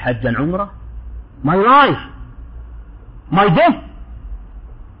 my Hajj and Umrah, my life, my death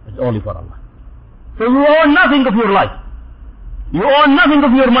is only for Allah. So you own nothing of your life, you own nothing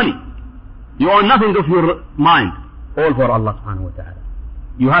of your money, you own nothing of your mind, all for Allah subhanahu wa ta'ala.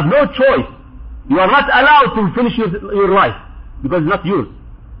 You have no choice. You are not allowed to finish your life because it's not yours,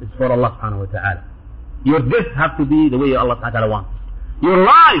 it's for Allah subhanahu wa ta'ala. Your death has to be the way Allah subhanahu wa ta'ala wants. Your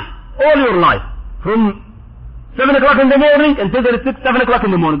life, all your life, from 7 o'clock in the morning until there is 7 o'clock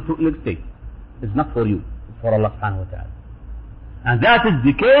in the morning to next day, it's not for you, it's for Allah subhanahu wa ta'ala. And that is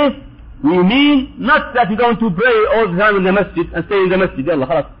the case. We mean not that you're going to pray all the time in the masjid and stay in the masjid. Allah,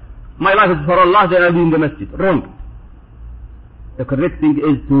 khalas, my life is for Allah, then I'll be in the masjid. Wrong. The correct thing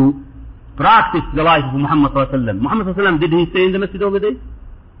is to practice the life of Muhammad sallallahu alaihi wasallam. Muhammad sallallahu alaihi wasallam, did he stay in the masjid all the day?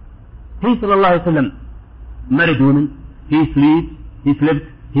 He sallallahu alaihi wasallam married women, he slept,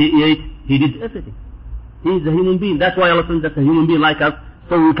 he ate, he did everything. He is a human being. That's why Allah sent us a human being like us,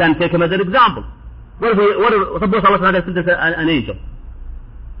 so we can take him as an example. Suppose Allah sent us an angel.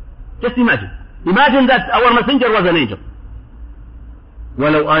 Just imagine. Imagine that our messenger was an angel.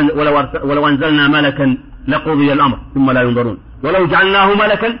 ولو أنزلنا ملكا لقضي الأمر ثم لا ينظرون ولو جعلناه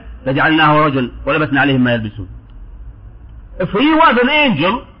ملكا لجعلناه رجلا ولبسنا عليهم ما يلبسون. If he was an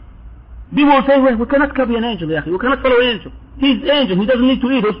angel, people will say, well, we cannot copy an angel, we cannot follow an angel. He's an angel, he doesn't need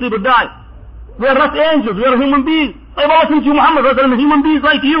to eat or sleep or die. We are not angels, we are human beings. Allah sent you Muhammad, human beings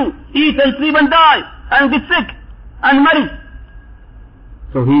like you, eat and sleep and die and get sick and marry.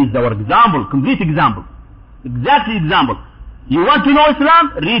 So he is our example, complete example, exactly example. You want to know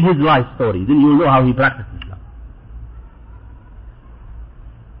Islam? Read his life story, then you will know how he practiced Islam.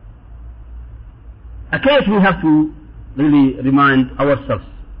 A case we have to really remind ourselves,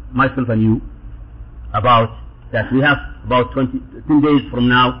 myself and you, about that we have about 10 days from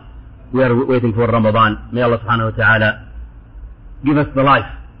now, we are waiting for Ramadan. May Allah subhanahu wa ta'ala give us the life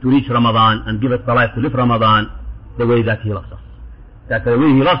to reach Ramadan and give us the life to live Ramadan the way that He loves us. That the way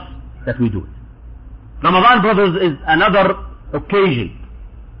He loves, that we do it. Ramadan, brothers, is another occasion,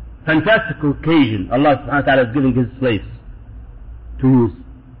 fantastic occasion Allah subhanahu wa ta'ala is giving His slaves to use,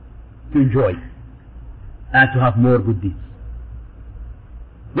 to enjoy, and to have more good deeds.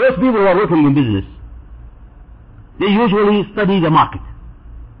 Those people who are working in business, they usually study the market.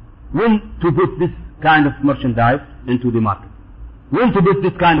 When to put this kind of merchandise into the market. When to put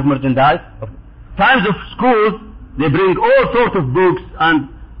this kind of merchandise. Times of schools, they bring all sorts of books and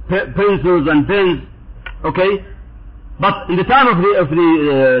pencils and pens, okay? But in the time of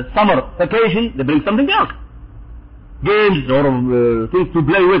the summer vacation, they bring something else. Games or things to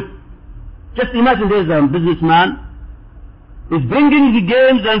play with. Just imagine there's a businessman is bringing the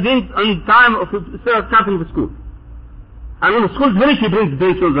games and things in time of starting of school. And when the school is finished, he brings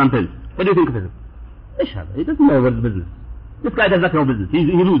pencils and pens. What do you think of him? He doesn't know what's business. This guy does not know business. He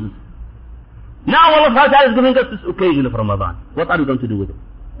loses. Now Allah subhanahu wa ta'ala is giving us this occasion of Ramadan. What are we going to do with it?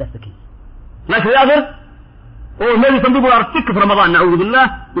 That's the case. Like the others, or maybe some people are sick of Ramadan, na'udhu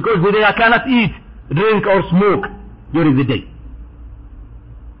billah, because they cannot eat drink or smoke during the day.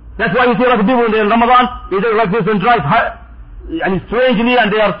 That's why you see a lot of people in Ramadan, they do like this and drive and strangely,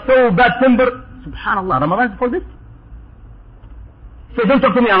 and they are so bad tempered. Subhanallah, Ramadan is for this. Say, don't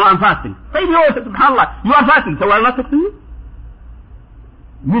talk to me, I'm fasting. Say, subhanallah, you are fasting, so I'll not talk to you.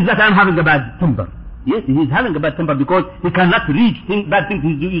 Means that I'm having a bad temper. Yes, he is having a bad temper because he cannot reach bad things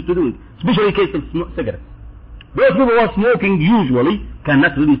he's used to doing, especially in case of cigarettes. Those people who are smoking usually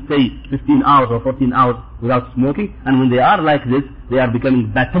cannot really stay 15 hours or 14 hours without smoking, and when they are like this, they are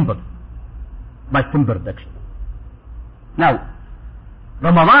becoming bad-tempered. Bad-tempered, actually. Now,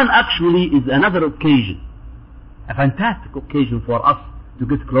 Ramadan actually is another occasion, a fantastic occasion for us to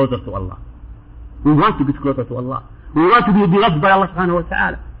get closer to Allah. We want to get closer to Allah. We want to be beloved by Allah subhanahu wa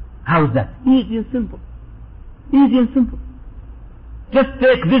ta'ala. How is that? Easy and simple. Easy and simple. Just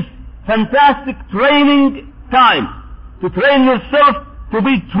take this fantastic training time to train yourself to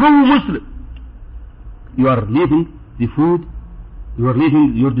be true Muslim. You are leaving the food, you are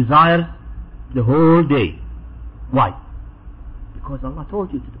leaving your desires the whole day. Why? Because Allah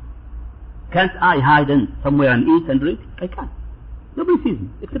told you to do. Can't I hide in somewhere and eat and drink? I can't. Nobody sees me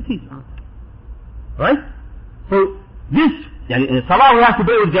except He. Right? So this Salah we have to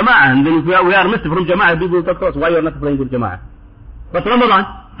pray with Jama'ah, and then if we are missed from Jama'ah, people will talk to us, why you are not praying with Jama'ah? But Ramadan,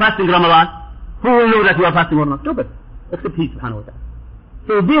 fasting Ramadan, who will know that you are fasting or not? Nobody, except He subhanahu wa ta'ala.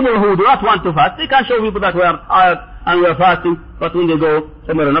 So people who do not want to fast, they can show people that we are tired and we are fasting, but when they go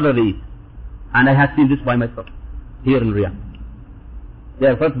somewhere or another, they eat. And I have seen this by myself, here in Riyadh.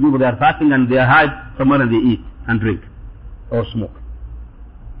 There are first people, they are fasting and they hide somewhere and they eat and drink or smoke.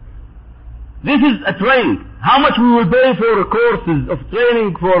 This is a training. How much we will pay for courses of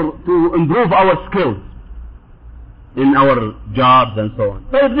training to improve our skills in our jobs and so on.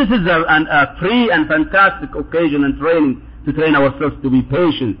 So this is a free and fantastic occasion and training to train ourselves to be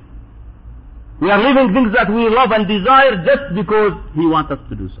patient. We are living things that we love and desire just because He wants us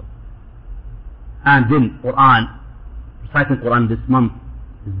to do so. And then Quran, reciting Quran this month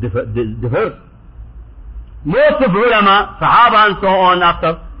is diverse. Most of ulama, Sahaba and so on,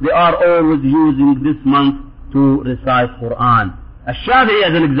 after they are always using this month to recite Quran. Ash-Shafi'i,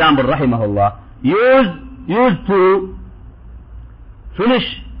 as an example, rahimahullah, used to finish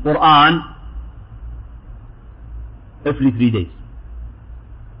Quran every 3 days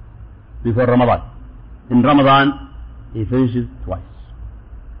before Ramadan. In Ramadan, he finishes twice.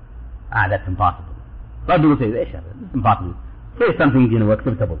 That's impossible. But people say, it's impossible. Say something,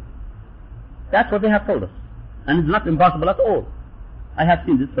 acceptable. That's what they have told us. And it's not impossible at all. I have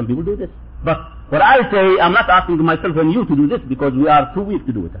seen this, some people do this. But what I say, I'm not asking myself and you to do this because we are too weak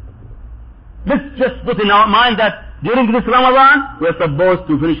to do it. Let's just put in our mind that during this Ramadan, we're supposed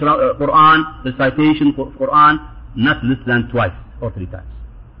to finish Quran, recitation for Quran, not less than twice or 3 times.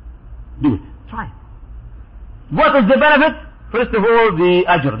 Do it. Try it. What is the benefit? First of all, the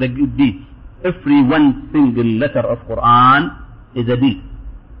ajr, the deed. Every one single letter of Quran is a deed.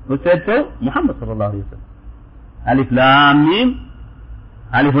 Who said so? Muhammad sallallahu alayhi wa sallam. Alif Lam Mim.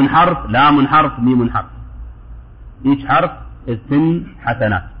 Alifun harf, Lamun harf, Mimun harf. Each harf is 10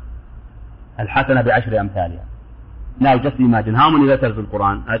 hasanat. Al-hasana bi-ashri amthaliha. Now just imagine how many letters in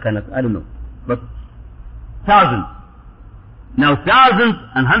Quran. I don't know. But thousands. Now thousands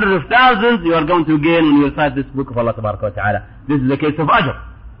and hundreds of thousands you are going to gain when you recite this book of Allah Tabaraka wa Ta'ala. This is the case of ajr.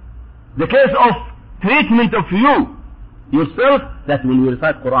 The case of treatment of you, yourself, that when you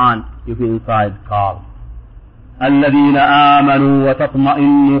recite Quran, you feel inside calm. الذين آمنوا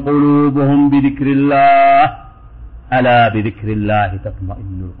وتطمئن قلوبهم بذكر الله ألا بذكر الله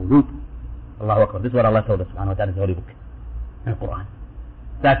تطمئن القلوب. Allahu Akbar. This is what Allah told us subhanahu wa ta'ala in His holy book in Quran.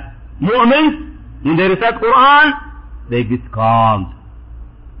 That mu'mins, when they recite Quran, they get calmed.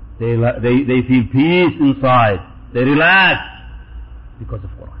 They feel peace inside. They relax because of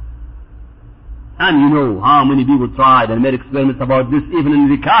Quran. And you know how many people tried and made experiments about this even in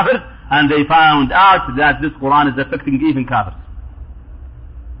the kafirs, and they found out that this Quran is affecting even kafirs.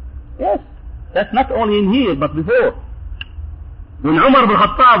 Yes, that's not only in here but before. When Umar ibn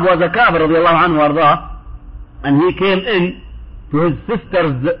Khattab was a kafir radiallahu anhu ardah, and he came in to his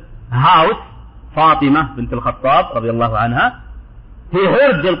sister's house, Fatima bint al-Khattab radiallahu anha, he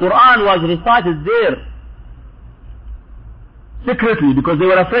heard the Quran was recited there secretly because they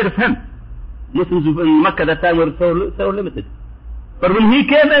were afraid of him. Muslims in Mecca at that time were so limited. But when he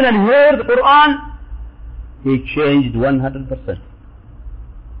came in and heard the Quran, he changed 100%.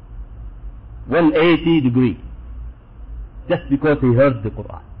 180 degrees. Just because he heard the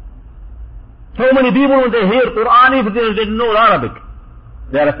Quran. So many people when they hear Quran, even if they didn't know Arabic,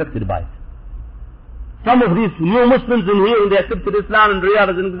 they are affected by it. some of these new Muslims in here, when they accepted Islam in Riyadh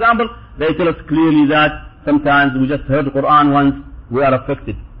as an example, they tell us clearly that sometimes we just heard the Quran once, we are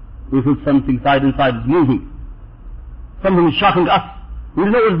affected. We feel something inside is moving. Something is shocking us. We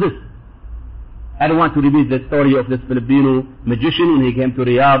don't know what is this. I don't want to repeat the story of this Filipino magician when he came to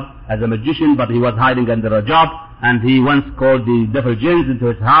Riyadh as a magician, but he was hiding under a job, and he once called the devil jinns into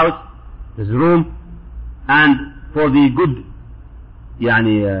his house, his room, and for the good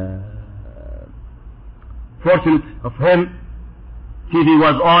fortunate of him, TV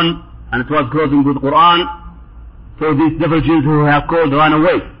was on and it was closing with Quran, so these devil jinns who have called ran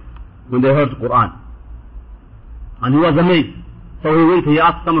away when they heard the Quran. And he was amazed. So he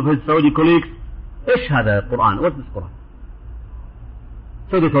asked some of his Saudi colleagues, إيش هذا Quran? What's this Quran?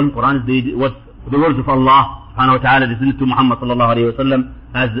 So they told him Quran was the words of Allah subhanahu wa ta'ala descended to Muhammad sallallahu alayhi wa sallam,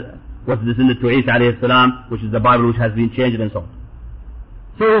 as was descended to Isa alayhi salam, which is the Bible which has been changed and so on.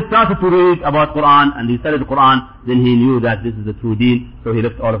 So he started to read about Quran, and he studied the Quran, then he knew that this is the true deen, so he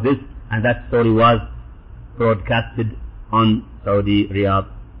left all of this, and that story was broadcasted on Saudi Riyadh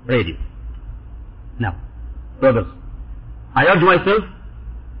radio. Now, brothers, I urge myself,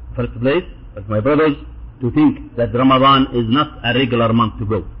 first place, as my brothers, to think that Ramadan is not a regular month to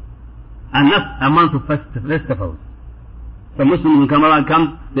go, and not a month of festivals. Some Muslims, when Ramadan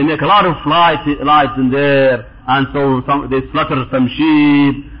comes, they make a lot of lights in there, and so they slaughter some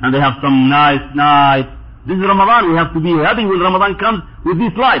sheep, and they have some nice nights. This is Ramadan. We have to be happy when Ramadan comes with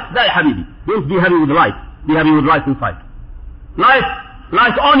these lights. La ya habibi. Don't be happy with the lights. Be happy with lights inside.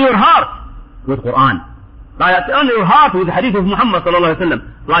 Lights on your heart with Quran. Light on your heart with the hadith of Muhammad sallallahu alaihi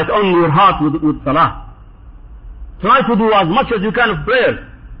wasallam. Light on your heart with salah. Try to do as much as you can of prayer.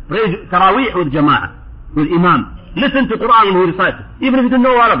 Pray Taraweeh with Jama'ah, with Imam. Listen to Quran when he recites it. Even if you don't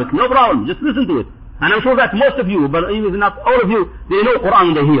know Arabic, no problem. Just listen to it. And I'm sure that most of you, but even not all of you, they know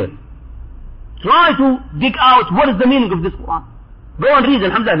Quran when they hear. Try to dig out what is the meaning of this Quran. Go and read,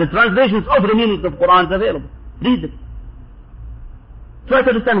 alhamdulillah, the translations of the meanings of Quran is available. Read it. Try to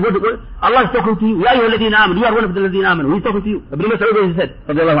understand what Allah is talking to you. Ya ayyuhalladhina amanu. You are one of the ladhina amanu. He's talking to you. Ibn Mas'ud he said,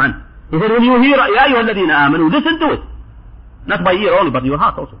 radiyallahu anhu. He said, when you hear Ya ayyuhalladhina amanu, listen to it. Not by ear only, but your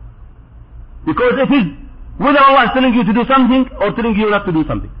heart also. Because it is whether Allah is telling you to do something or telling you not to do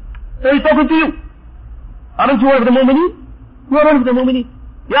something. So he's talking to you. Aren't you one of the mu'mineen? You are one of the mu'mineen.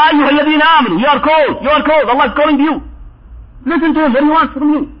 Ya ayyuhalladhina amanu. You are called. You are called. Allah is calling you. Listen to him what he wants from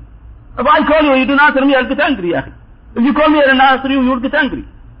you. If I call you and you don't answer me, I'll get angry, ya akhi. If you call me and I answer you, you'll get angry.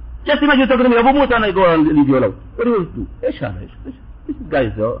 Just imagine talking to me, Abu Musa, and I go and leave you alone. What do you do? This guy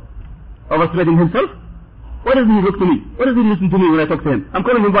is overspreading himself. Why doesn't he look to me? Why doesn't he listen to me when I talk to him? I'm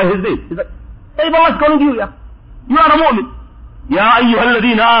calling him by his name. He's like, hey, Allah is calling you, yeah. You are a mu'min. Ya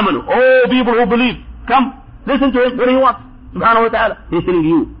ayyuhalladhina amanu. Oh, people who believe. Come, listen to him what he wants. Subhanahu wa ta'ala. He's telling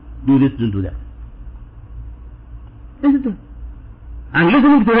you, do this, don't do that. Listen to him. And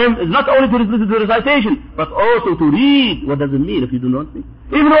listening to him is not only to listen to the recitation, but also to read what does it mean if you do not speak.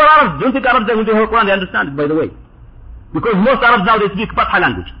 Even though Arabs, don't think Arabs when they hear Quran, they understand it, by the way. Because most Arabs now, they speak Fatha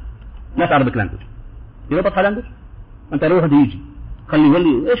language, not Arabic language. You know Fatha language? أنت روح يجي خلي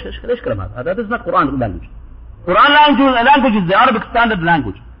يولي إيش كلام هذا؟ That is not Quran language. Quran language is the Arabic standard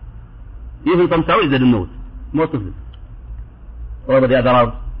language. Even some Saudis, they don't know it. Most of them. Or the other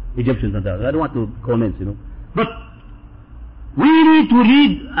Arabs, Egyptians and others. I don't want to comment, you know. But we need to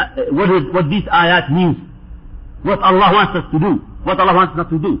read what these ayat means. What Allah wants us to do. What Allah wants us not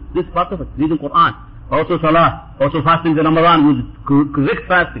to do. This part of it. Reading Quran. Also Salah. Also fasting in Ramadan with correct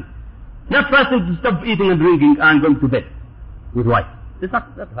fasting. Not fasting to stop eating and drinking and going to bed with wife. This is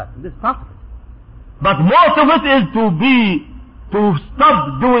not fasting. This is part of it. But most of it is to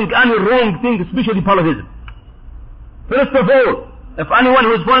stop doing any wrong thing, especially polytheism. First of all, if anyone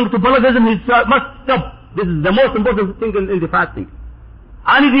who is falling to polytheism, he must stop. This is the most important thing in the fasting.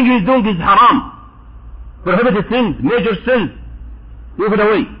 Anything he is doing is haram. Prohibited sins, major sins. Leave it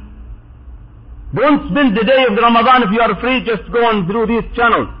away. Don't spend the day of the Ramadan if you are free, just go on through these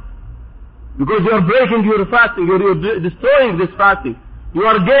channels. Because you are breaking your fasting, you are destroying this fasting. You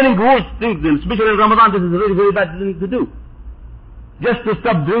are gaining worse things, especially in Ramadan. This is a very, very bad thing to do. Just to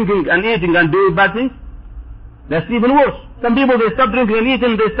stop drinking and eating and doing bad things, that's even worse. Some people, they stop drinking and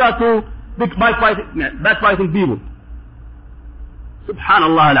eating, they start to backbiting people.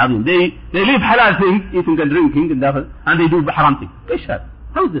 Subhanallah al-Azim. They leave halal things, eating and drinking, and they do haram things.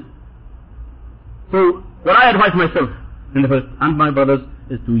 How is this? So, what I advise myself in the first, and my brothers,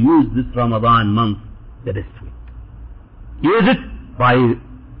 is to use this Ramadan month the best way. Use it by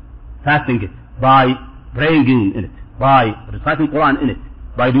fasting it, by praying in it, by reciting Quran in it,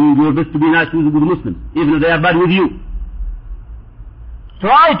 by doing your best to be nice with the Muslims, even if they are bad with you.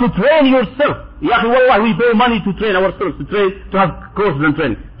 Try to train yourself. Ya akhi, wallah, we pay money to train ourselves, to have courses and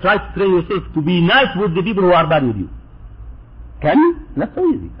training. Try to train yourself to be nice with the people who are bad with you. Can you? Not so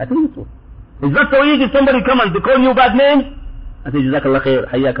easy. I tell you so. It's not so easy. Somebody come and they call you bad names. I say, Jazakallah khair,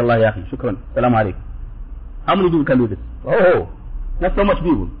 Hayyakallah ya akhi, shukran, salam alaikum. How many people can do this? Oh, not so much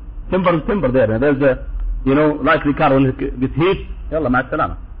people. Timber is timber there. And there's a, like the car when it gets heat, yallah, ma'as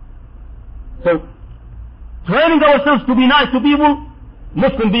salama. So, training ourselves to be nice to people,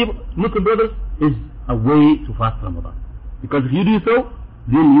 Muslim brothers, is a way to fast Ramadan. Because if you do so,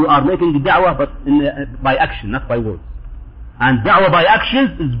 then you are making the da'wah but by action, not by words. And da'wah by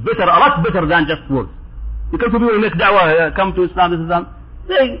actions is better, a lot better than just words. Because people will make da'wah, come to Islam, this Islam,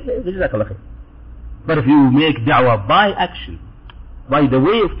 say, Jazakallah khair. But if you make da'wah by action, by the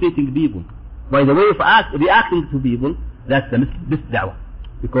way of treating people, by the way of reacting to people, that's the best da'wah.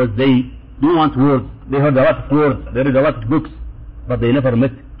 Because they don't want words. They heard a lot of words, they read a lot of books, but they never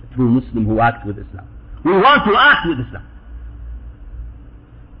met a true Muslim who acts with Islam. We want to act with Islam.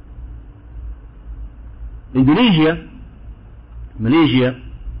 Indonesia, Malaysia,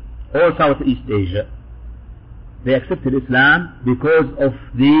 all Southeast Asia, they accepted Islam because of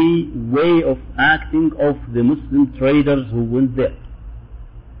the way of acting of the Muslim traders who went there.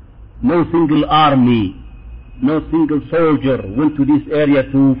 No single army, no single soldier went to this area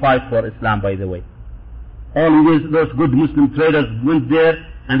to fight for Islam, by the way. Only those good Muslim traders went there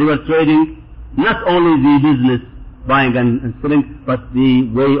and they were trading not only the business, buying and selling, but the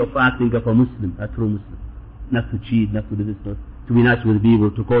way of acting of a Muslim, a true Muslim. Not to cheat, not to do this, not to be nice with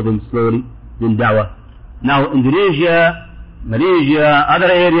people, to call them slowly, then da'wah. Now Indonesia, Malaysia,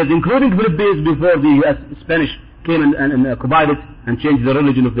 other areas, including Philippines, before the Spanish came and occupied it and changed the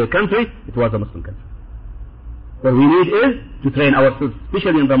religion of their country, it was a Muslim country. What we need is to train ourselves,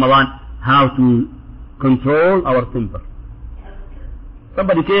 especially in Ramadan, how to control our temper.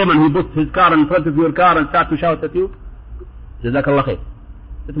 Somebody came and he put his car in front of your car and started to shout at you, Jazakallah khair.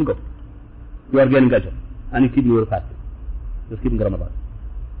 Let him go. You are getting ajr. And you keep your fasting. Just keeping Ramadan.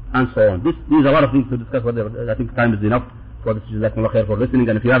 And so on. These are a lot of things to discuss, but I think time is enough for this. Jazakallah khair for listening.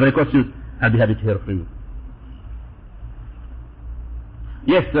 And if you have any questions, I'll be happy to hear from you.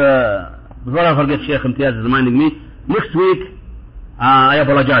 Yes, before I forget, Sheikh Imtiaz is reminding me, next week, I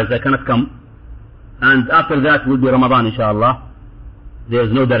apologize, I cannot come. And after that will be Ramadan, inshallah. There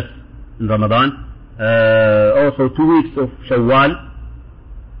is no dars in Ramadan. Also 2 weeks of Shawwal.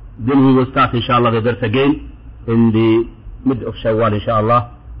 Then we will start, inshallah, the dars again in the mid of Shawwal,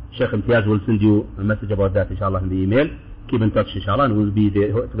 inshallah. Sheikh Imtiaz will send you a message about that, inshallah, in the email. Keep in touch, inshallah, and we'll be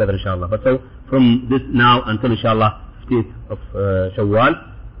there together, inshallah. But so, from this now until, inshallah, 15th of Shawwal,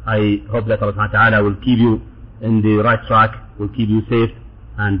 I hope that Allah subhanahu wa ta'ala will keep you in the right track, will keep you safe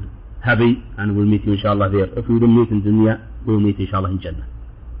and happy, and we'll meet you, inshallah, there. If we don't meet in dunya, we'll meet, inshallah, in Jannah.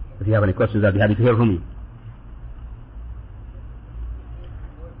 If you have any questions, I'll be happy to hear from you.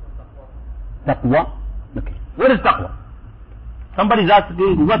 Taqwa? Okay. What is taqwa? Somebody is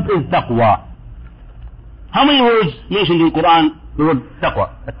asking, what is taqwa? How many words mentioned in the Quran the word taqwa?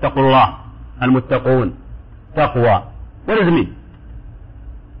 Attaqullah, al-muttaqun, taqwa. What does it mean?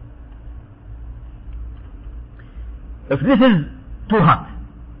 If this is too hot,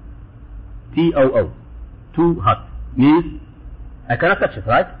 T-O-O, too hot, means I cannot touch it,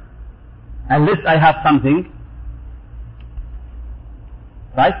 right? Unless I have something,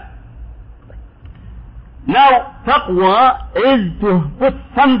 right? Now, taqwa is to put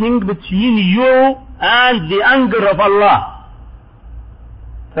something between you and the anger of Allah.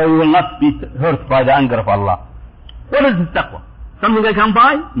 So you will not be hurt by the anger of Allah. What is this taqwa? Something I can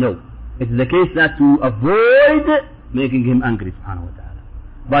buy? No. It is the case that to avoid making him angry, subhanahu wa ta'ala.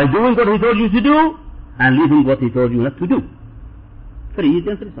 By doing what he told you to do, and leaving what he told you not to do. Very easy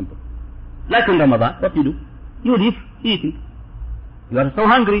and very simple. Like in Ramadan, what you do? You leave eating. You are so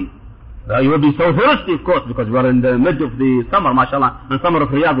hungry. You will be so thirsty, of course, because you are in the mid of the summer, mashallah. And summer of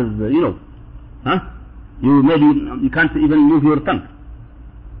Riyadh is, you can't even move your tongue.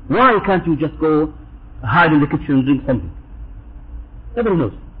 Why can't you just go hide in the kitchen and drink something? Nobody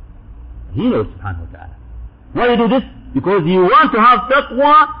knows. He knows, subhanahu wa ta'ala. Why you do this? Because you want to have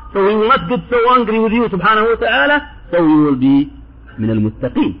taqwa, so he will not get so angry with you, subhanahu wa ta'ala, so you will be min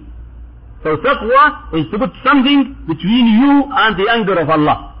al-muttaqeen. So taqwa is to put something between you and the anger of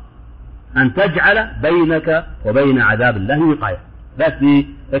Allah. أن تجعل بينك وبين عذاب الله وقاية. That's the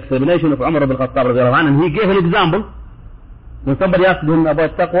explanation of Umar ibn Khattab رضي الله عنه, and he gave an example. When somebody asked him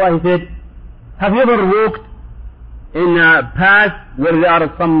about taqwa, he said, have you ever walked in a path where there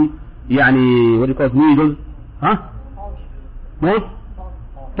are some, what do you call it, needles? What?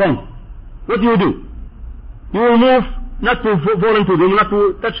 Tongue. What do? You will move not to fall into them, not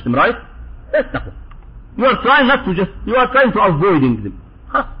to touch them, right? That's taqwa. You are trying not to you are trying to avoiding them.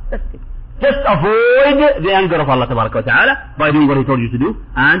 That's it. Just avoid the anger of Allah Tabaraka wa Ta'ala by doing what He told you to do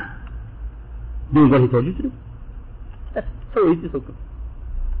and doing what He told you to do. That's so easy, so good.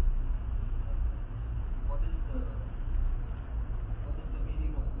 What is the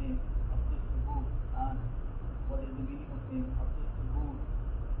meaning of name Abdul Sabur, and what is the meaning of name Abdul Sabur?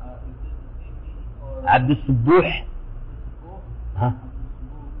 Is this the same meaning or Abdul Sabur? Huh?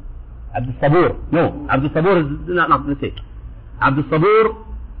 Abdul Sabur. No, Abdul Sabur is not the same. Abdul Sabur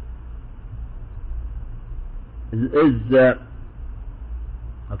is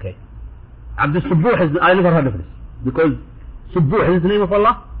okay. Abdul Sabur is, I never heard of this, because Sabur is the name of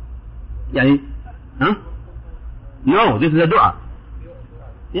Allah. Yani, huh? No, this is a dua.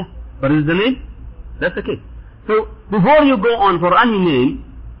 Yeah, but is the name? That's the case. So before you go on for any name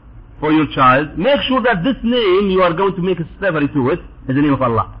for your child, make sure that this name you are going to make a slavery to it is the name of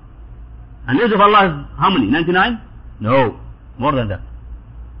Allah. And the name of Allah is how many? 99? No, more than that.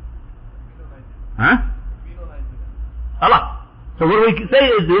 Huh? Allah. So what we say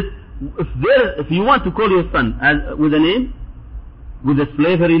is this: if you want to call your son with a name, with a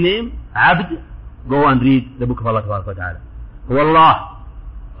slavery name, Abd, go and read the book of Allah Tabaraka wa Ta'ala. Huwa Allah.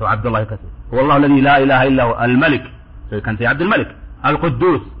 So Abdullah Qasir. Huwa Allah alladhi la ilaha illa hu al-Malik. So you can say Abdul Malik.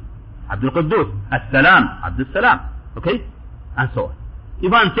 Al-Quddus. Abdul Quddus. As-Salam. Abdul Salam. Okay? And so on. You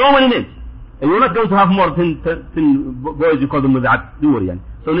find so many names. And you're not going to have more than 10 boys you call them with Abd. Do worry. Yani.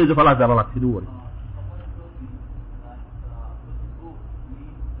 So names of Allah are a lot. Do worry.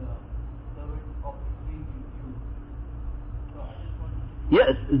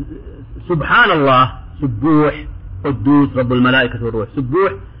 Yes, Subhanallah, Subbuh, Quddus, Rabbul Malaikatu wa Ruh.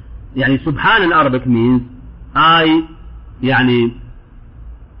 Subbuh, yani Subhan in Arabic means I'm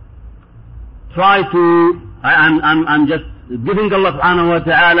just giving Allah subhanahu wa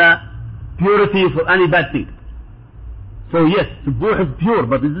ta'ala purity for any bad thing. So yes, Subbuh is pure,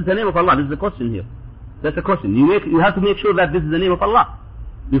 but is this the name of Allah? This is the question here. That's the question. You have to make sure that this is the name of Allah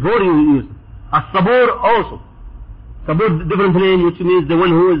before you use it. As-Sabur also. Sabur, different name, which means the one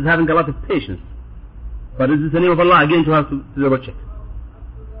who is having a lot of patience. But is this the name of Allah? Again, to have to double check.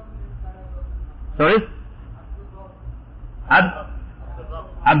 Sorry?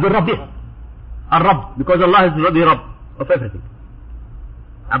 Abdul Rabbi. Ar-Rabb. Because Allah is the Rabb of everything.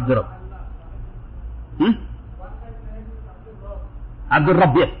 Abdul Rabb. Abdul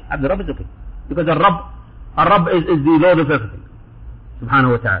Rabb, yes. Abdul Rabb is okay. Because Ar-Rabb is the Lord of everything.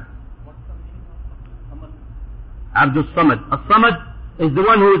 Subhanahu wa ta'ala. Abdul Samad. As-Samad is the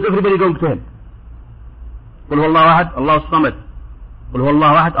one who is everybody going to him. Qul huwa Allahu ahad, Allahu samad. Qul huwa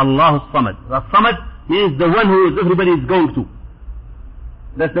Allahu ahad, Allahu samad. As-Samad means the one who is everybody is going to.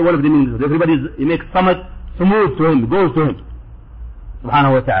 That's the one of the meanings. He makes Samad smooth to him, goes to him.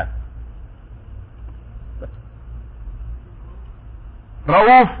 Subhanahu wa ta'ala.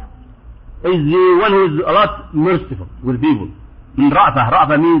 Rauf is the one who is a lot merciful with people. In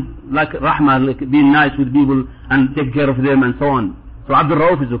Ra'fa means like Rahmah, like being nice with people and take care of them and so on. So Abdul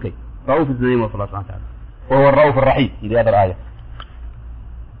Rauf is okay. Rauf is the name of Allah subhanahu wa ta'ala. Or Rauf al-Rahim, in the other ayah.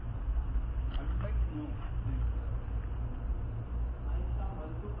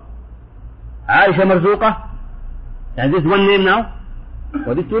 Aisha Marzuqa. And this one name now?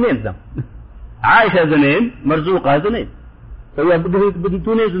 Or these two names now? Aisha is a name, Marzuqa is a name. So we are putting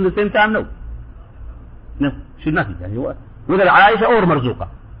two names in the same time? No. No, should not be. Whether Aisha or Marzuqa.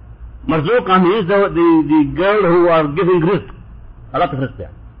 Marzuqa means the girl who are giving rizq. A lot of rizq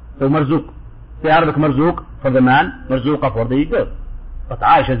there. So Marzuq. The Arabic Marzuq for the man, Marzuqa for the girl. But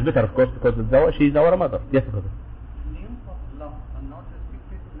Aisha is better, of course, because she is our mother. Yes, brother. Names of Allah are not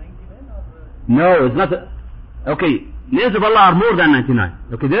restricted to 99 or? No, it's not. Okay, names of Allah are more than 99.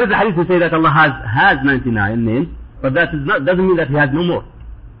 Okay, there is a hadith to say that Allah has 99 names, but that doesn't mean that He has no more.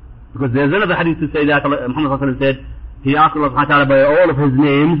 Because there is another hadith to say that Muhammad said, he asked Allah subhanahu wa ta'ala by all of His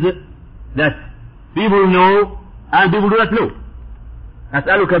names that people know and people do not know.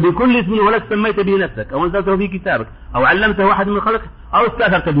 أسألك بكل اسم ولك سميت به نفسك أو أنزلته في كتابك أو علمته واحد من خلقك أو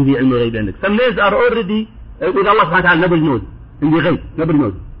استأثرت به في علم الغيب عندك. Some names are already with Allah subhanahu wa ta'ala, nobody knows. In the غيب, nobody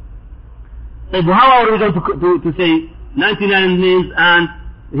knows. So how are we going to say 99 names and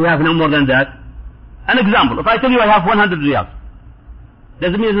we have no more than that? An example, if I tell you I have 100 riyals,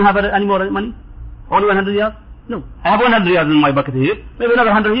 does it mean I don't have any more money? Only 100 riyals? No. I have 100 riyals in my bucket here, maybe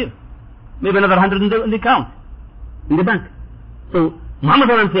another 100 here, maybe another 100 in the account, in the bank. So Muhammad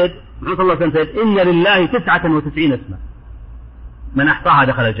said, إن لله 99 اسما من أحصاها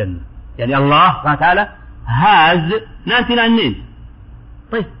دخل الجنة. يعني Allah subhanahu wa ta'ala has 99 names.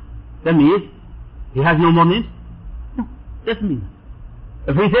 طيب, that means He has no more names? No. Just mean.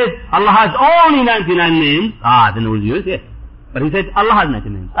 If he says Allah has only 99 names, then we'll use it. But he said Allah has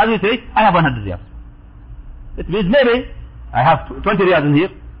 99 names. As we say, I have 100 riyals. It means maybe I have 20 riyals in here,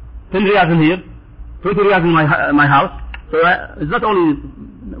 10 riyals in here, 20 riyals in my house. So it's not only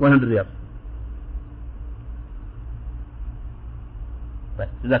 100 riyals. Right.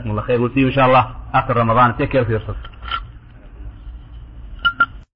 Jazakumullah khair. We'll see you inshallah after Ramadan. Take care of yourself.